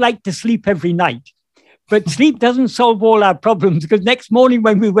nice. We all like to sleep every night, but sleep doesn't solve all our problems, because next morning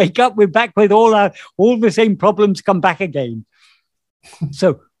when we wake up, we're back with all the same problems come back again.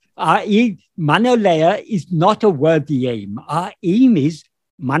 So our manolaya is not a worthy aim. Our aim is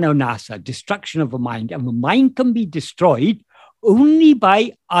manonasa, destruction of the mind, and the mind can be destroyed only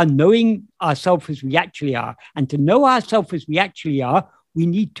by our knowing ourselves as we actually are. And to know ourselves as we actually are, we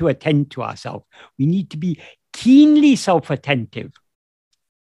need to attend to ourselves. We need to be keenly self-attentive.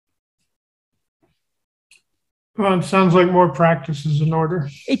 Well, it sounds like more practice is in order.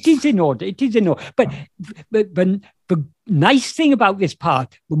 It is in order. It is in order. But the nice thing about this path,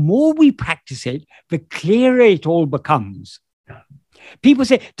 the more we practice it, the clearer it all becomes. People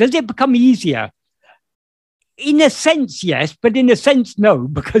say, does it become easier? In a sense, yes, but in a sense, no,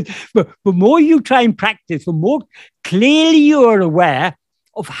 because the more you try and practice, the more clearly you are aware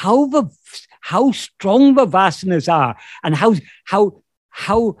of how strong the vasanas are, and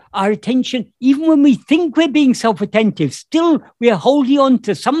how our attention, even when we think we're being self-attentive, still we are holding on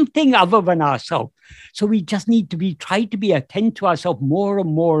to something other than ourselves. So we just need to try to be attentive to ourselves more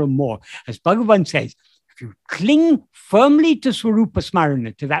and more and more. As Bhagavan says, if you cling firmly to Swarupa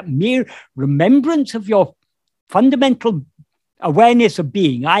Smarana, to that mere remembrance of your fundamental awareness of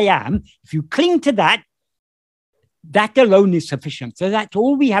being, I am, if you cling to that, that alone is sufficient. So that's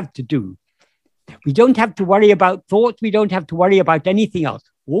all we have to do. We don't have to worry about thoughts. We don't have to worry about anything else.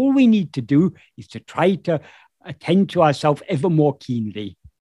 All we need to do is to try to attend to ourselves ever more keenly.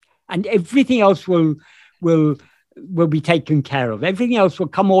 and everything else will be taken care of. Everything else will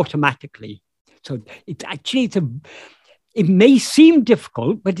come automatically. So it may seem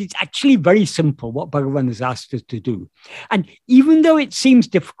difficult, but it's actually very simple what Bhagavan has asked us to do. And even though it seems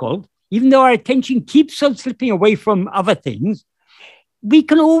difficult, even though our attention keeps on slipping away from other things,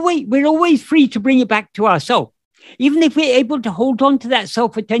 we're always free to bring it back to ourselves. Even if we're able to hold on to that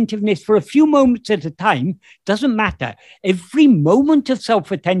self-attentiveness for a few moments at a time, doesn't matter. Every moment of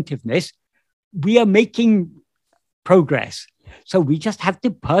self-attentiveness, we are making progress. So we just have to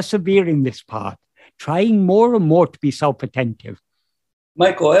persevere in this path, trying more and more to be self-attentive.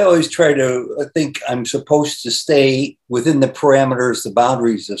 Michael, I always try to think I'm supposed to stay within the parameters, the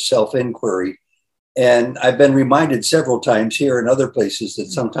boundaries of self-inquiry. And I've been reminded several times here and other places that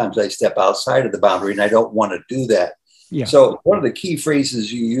sometimes I step outside of the boundary and I don't want to do that. Yeah. So one of the key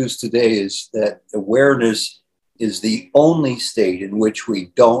phrases you use today is that awareness is the only state in which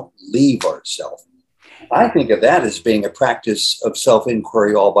we don't leave ourselves. I think of that as being a practice of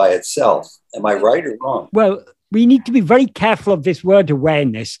self-inquiry all by itself. Am I right or wrong? Well, we need to be very careful of this word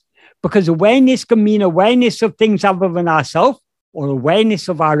awareness, because awareness can mean awareness of things other than ourselves or awareness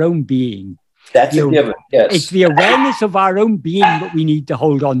of our own being. That's a given, yes. It's the awareness of our own being that we need to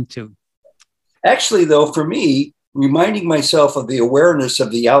hold on to. Actually, though, for me, reminding myself of the awareness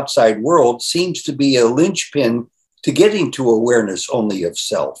of the outside world seems to be a linchpin to getting to awareness only of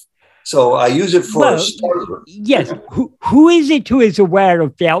self. So I use it for a starter. Yes. Who is it who is aware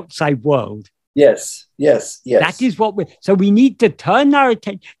of the outside world? Yes. That is what so we need to turn our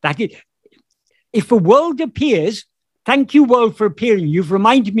attention. That is, if a world appears, thank you, world, for appearing. You've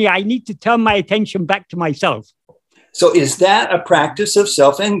reminded me I need to turn my attention back to myself. So is that a practice of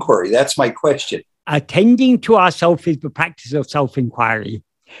self-inquiry? That's my question. Attending to ourself is the practice of self-inquiry.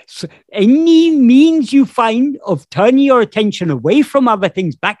 So any means you find of turning your attention away from other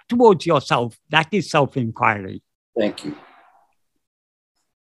things back towards yourself, that is self-inquiry. Thank you.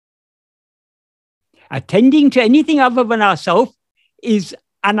 Attending to anything other than ourselves is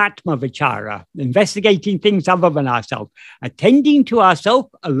an Atma-vichara, investigating things other than ourselves. Attending to ourselves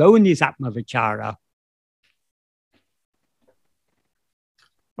alone is Atma-vichara.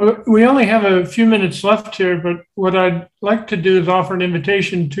 Well, we only have a few minutes left here, but what I'd like to do is offer an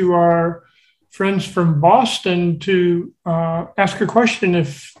invitation to our friends from Boston to ask a question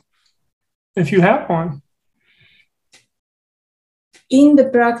if you have one. In the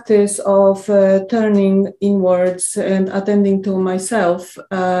practice of turning inwards and attending to myself,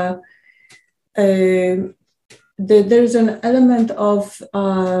 there's an element of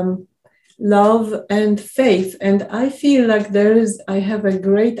love and faith, and I feel like I have a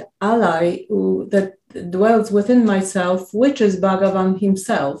great ally that dwells within myself, which is Bhagavan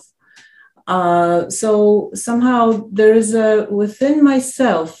himself. So somehow there is within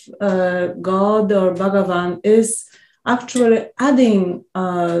myself, God or Bhagavan is actually adding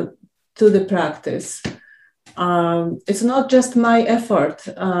to the practice. It's not just my effort,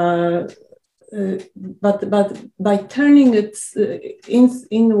 but by turning it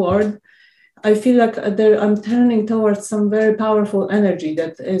inward, I feel like I'm turning towards some very powerful energy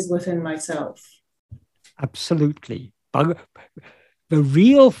that is within myself. Absolutely. The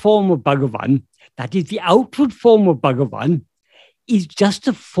real form of Bhagavan, that is the outward form of Bhagavan, is just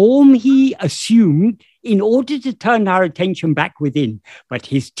a form he assumed in order to turn our attention back within. But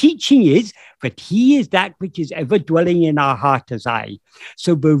his teaching is that he is that which is ever dwelling in our heart as I.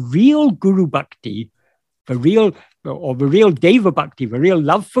 So the real Guru Bhakti, the real Deva Bhakti, the real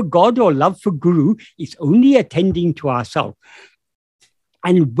love for God or love for Guru is only attending to ourselves.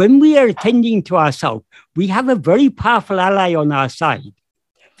 And when we are attending to ourselves, we have a very powerful ally on our side.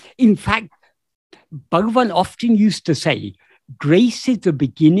 In fact, Bhagavan often used to say, grace is the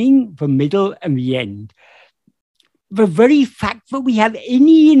beginning, the middle, and the end. The very fact that we have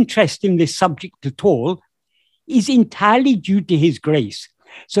any interest in this subject at all is entirely due to his grace.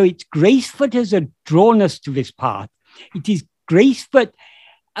 So it's grace that has drawn us to this path. It is grace that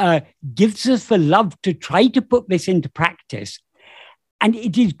gives us the love to try to put this into practice. And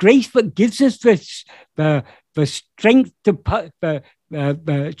it is grace that gives us the strength to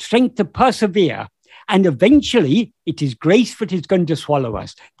persevere. And eventually, it is grace that is going to swallow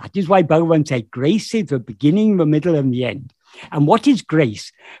us. That is why Bhagavan said, grace is the beginning, the middle, and the end. And what is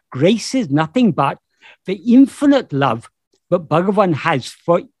grace? Grace is nothing but the infinite love that Bhagavan has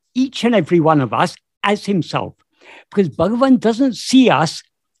for each and every one of us as himself. Because Bhagavan doesn't see us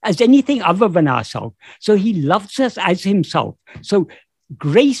as anything other than ourselves. So he loves us as himself. So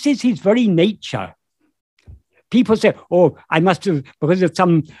grace is his very nature. people say, oh, I must have, because of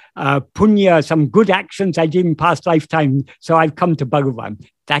some punya, some good actions I did in past lifetime, so I've come to Bhagavan.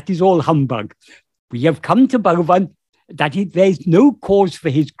 That is all humbug. We have come to Bhagavan, that there's no cause for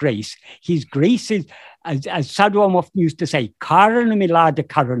his grace. His grace is, as Sadhguru often used to say, karana milada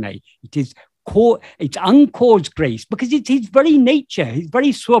karane. It's uncaused grace, because it's his very nature, his very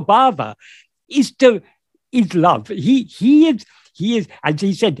swabhava is love. He is, as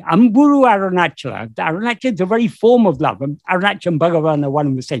he said, Amburu Arunachala. The Arunachala is the very form of love. Arunachala and Bhagavan are one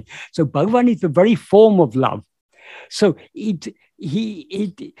and the same. So Bhagavan is the very form of love. So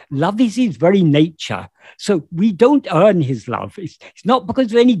love is his very nature. So we don't earn his love. It's not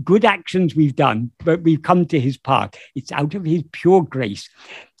because of any good actions we've done, but we've come to his path. It's out of his pure grace.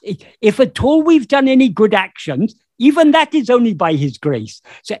 If at all we've done any good actions, even that is only by his grace.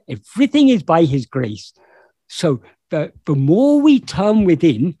 So everything is by his grace. So the more we turn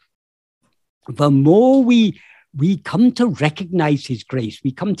within, the more we come to recognize his grace.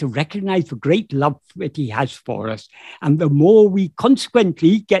 We come to recognize the great love that he has for us. And the more we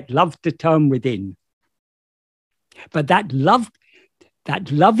consequently get love to turn within. But that love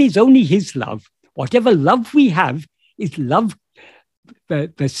is only his love. Whatever love we have is love.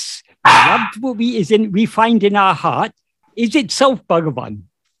 The love we find in our heart is itself Bhagavan.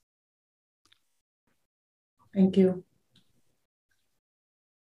 Thank you.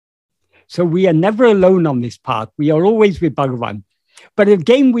 So we are never alone on this path. We are always with Bhagavan. But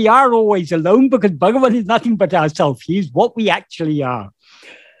again, we are always alone because Bhagavan is nothing but ourselves. He is what we actually are.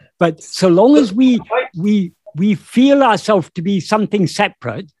 But so long as we feel ourselves to be something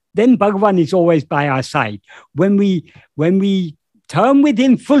separate, then Bhagavan is always by our side. When we turn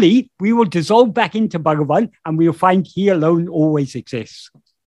within fully, we will dissolve back into Bhagavan and we will find he alone always exists.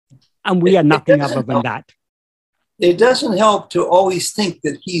 And we are nothing other than that. It doesn't help to always think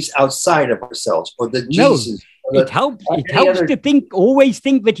that he's outside of ourselves or that Jesus. No, it helps to always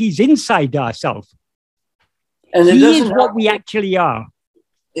think that he's inside ourselves. And he is what we actually are.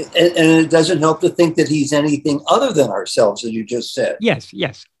 And it doesn't help to think that he's anything other than ourselves, as you just said. Yes,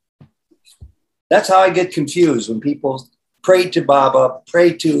 yes. That's how I get confused when people pray to Baba,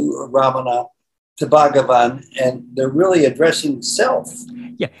 pray to Ramana, to Bhagavan, and they're really addressing self.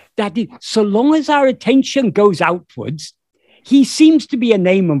 Yeah, that is, so long as our attention goes outwards, he seems to be a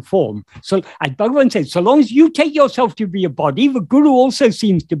name and form. So as Bhagavan says, so long as you take yourself to be a body, the Guru also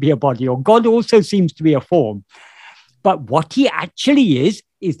seems to be a body, or God also seems to be a form. But what he actually is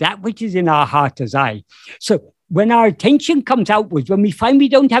that which is in our heart as I. So when our attention comes outwards, when we find we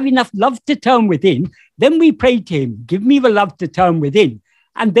don't have enough love to turn within, then we pray to him, give me the love to turn within.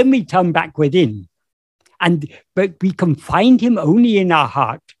 And then we turn back within. But we can find him only in our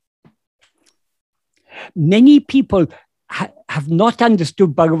heart. Many people have not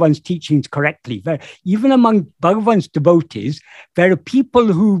understood Bhagavan's teachings correctly. Even among Bhagavan's devotees, there are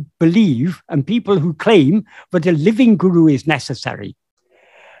people who believe and people who claim that a living guru is necessary.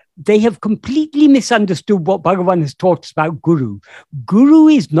 They have completely misunderstood what Bhagavan has taught us about guru. Guru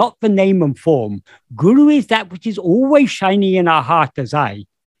is not the name and form. Guru is that which is always shining in our heart as I.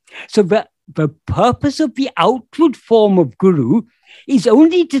 So the purpose of the outward form of guru is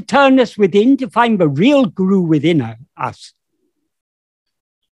only to turn us within to find the real guru within us.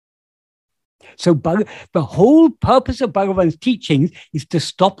 So the whole purpose of Bhagavan's teachings is to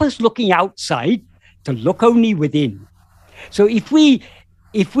stop us looking outside, to look only within. So if we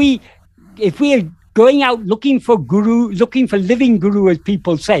are going out looking for guru, looking for living guru, as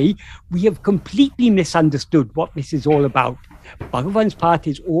people say, we have completely misunderstood what this is all about. Bhagavan's path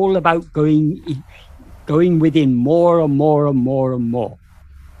is all about going within more and more and more and more.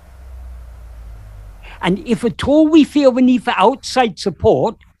 And if at all we feel the need for outside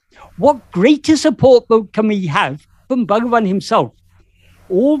support, what greater support can we have from Bhagavan himself?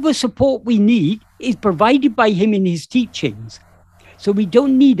 All the support we need is provided by him in his teachings. So we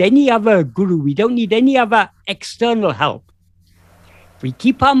don't need any other guru. We don't need any other external help. If we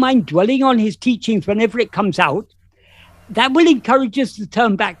keep our mind dwelling on his teachings whenever it comes out, that will encourage us to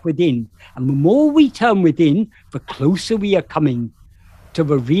turn back within. And the more we turn within, the closer we are coming to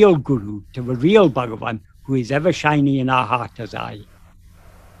the real guru, to the real Bhagavan, who is ever shining in our heart as I.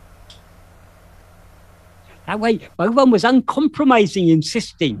 That way, Bhagavan was uncompromising,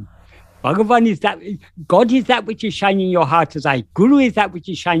 insisting. Bhagavan is that, God is that which is shining in your heart as I. Guru is that which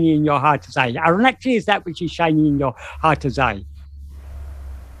is shining in your heart as I. Arunachala is that which is shining in your heart as I.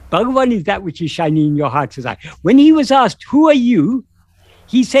 Bhagavan is that which is shining in your heart as I. When he was asked, who are you?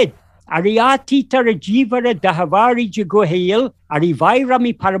 He said, Ariyati tara jivara dahavari jagohail,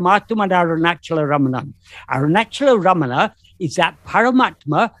 Arivairami paramatma Arunachala Ramana. Arunachala Ramana is that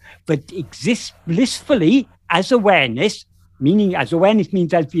Paramatma that exists blissfully as awareness, meaning as awareness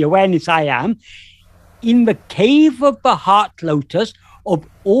means as the awareness I am, in the cave of the heart lotus of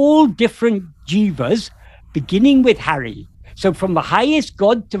all different jivas, beginning with Hari. So from the highest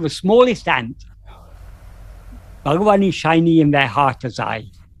God to the smallest ant, Bhagavan is shining in their heart as I.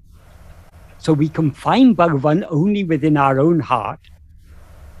 So we can find Bhagavan only within our own heart.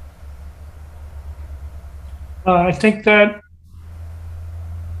 I think that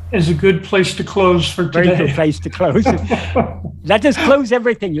is a good place to close for today. Very good place to close. Let us close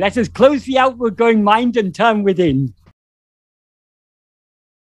everything. Let us close the outward going mind and turn within.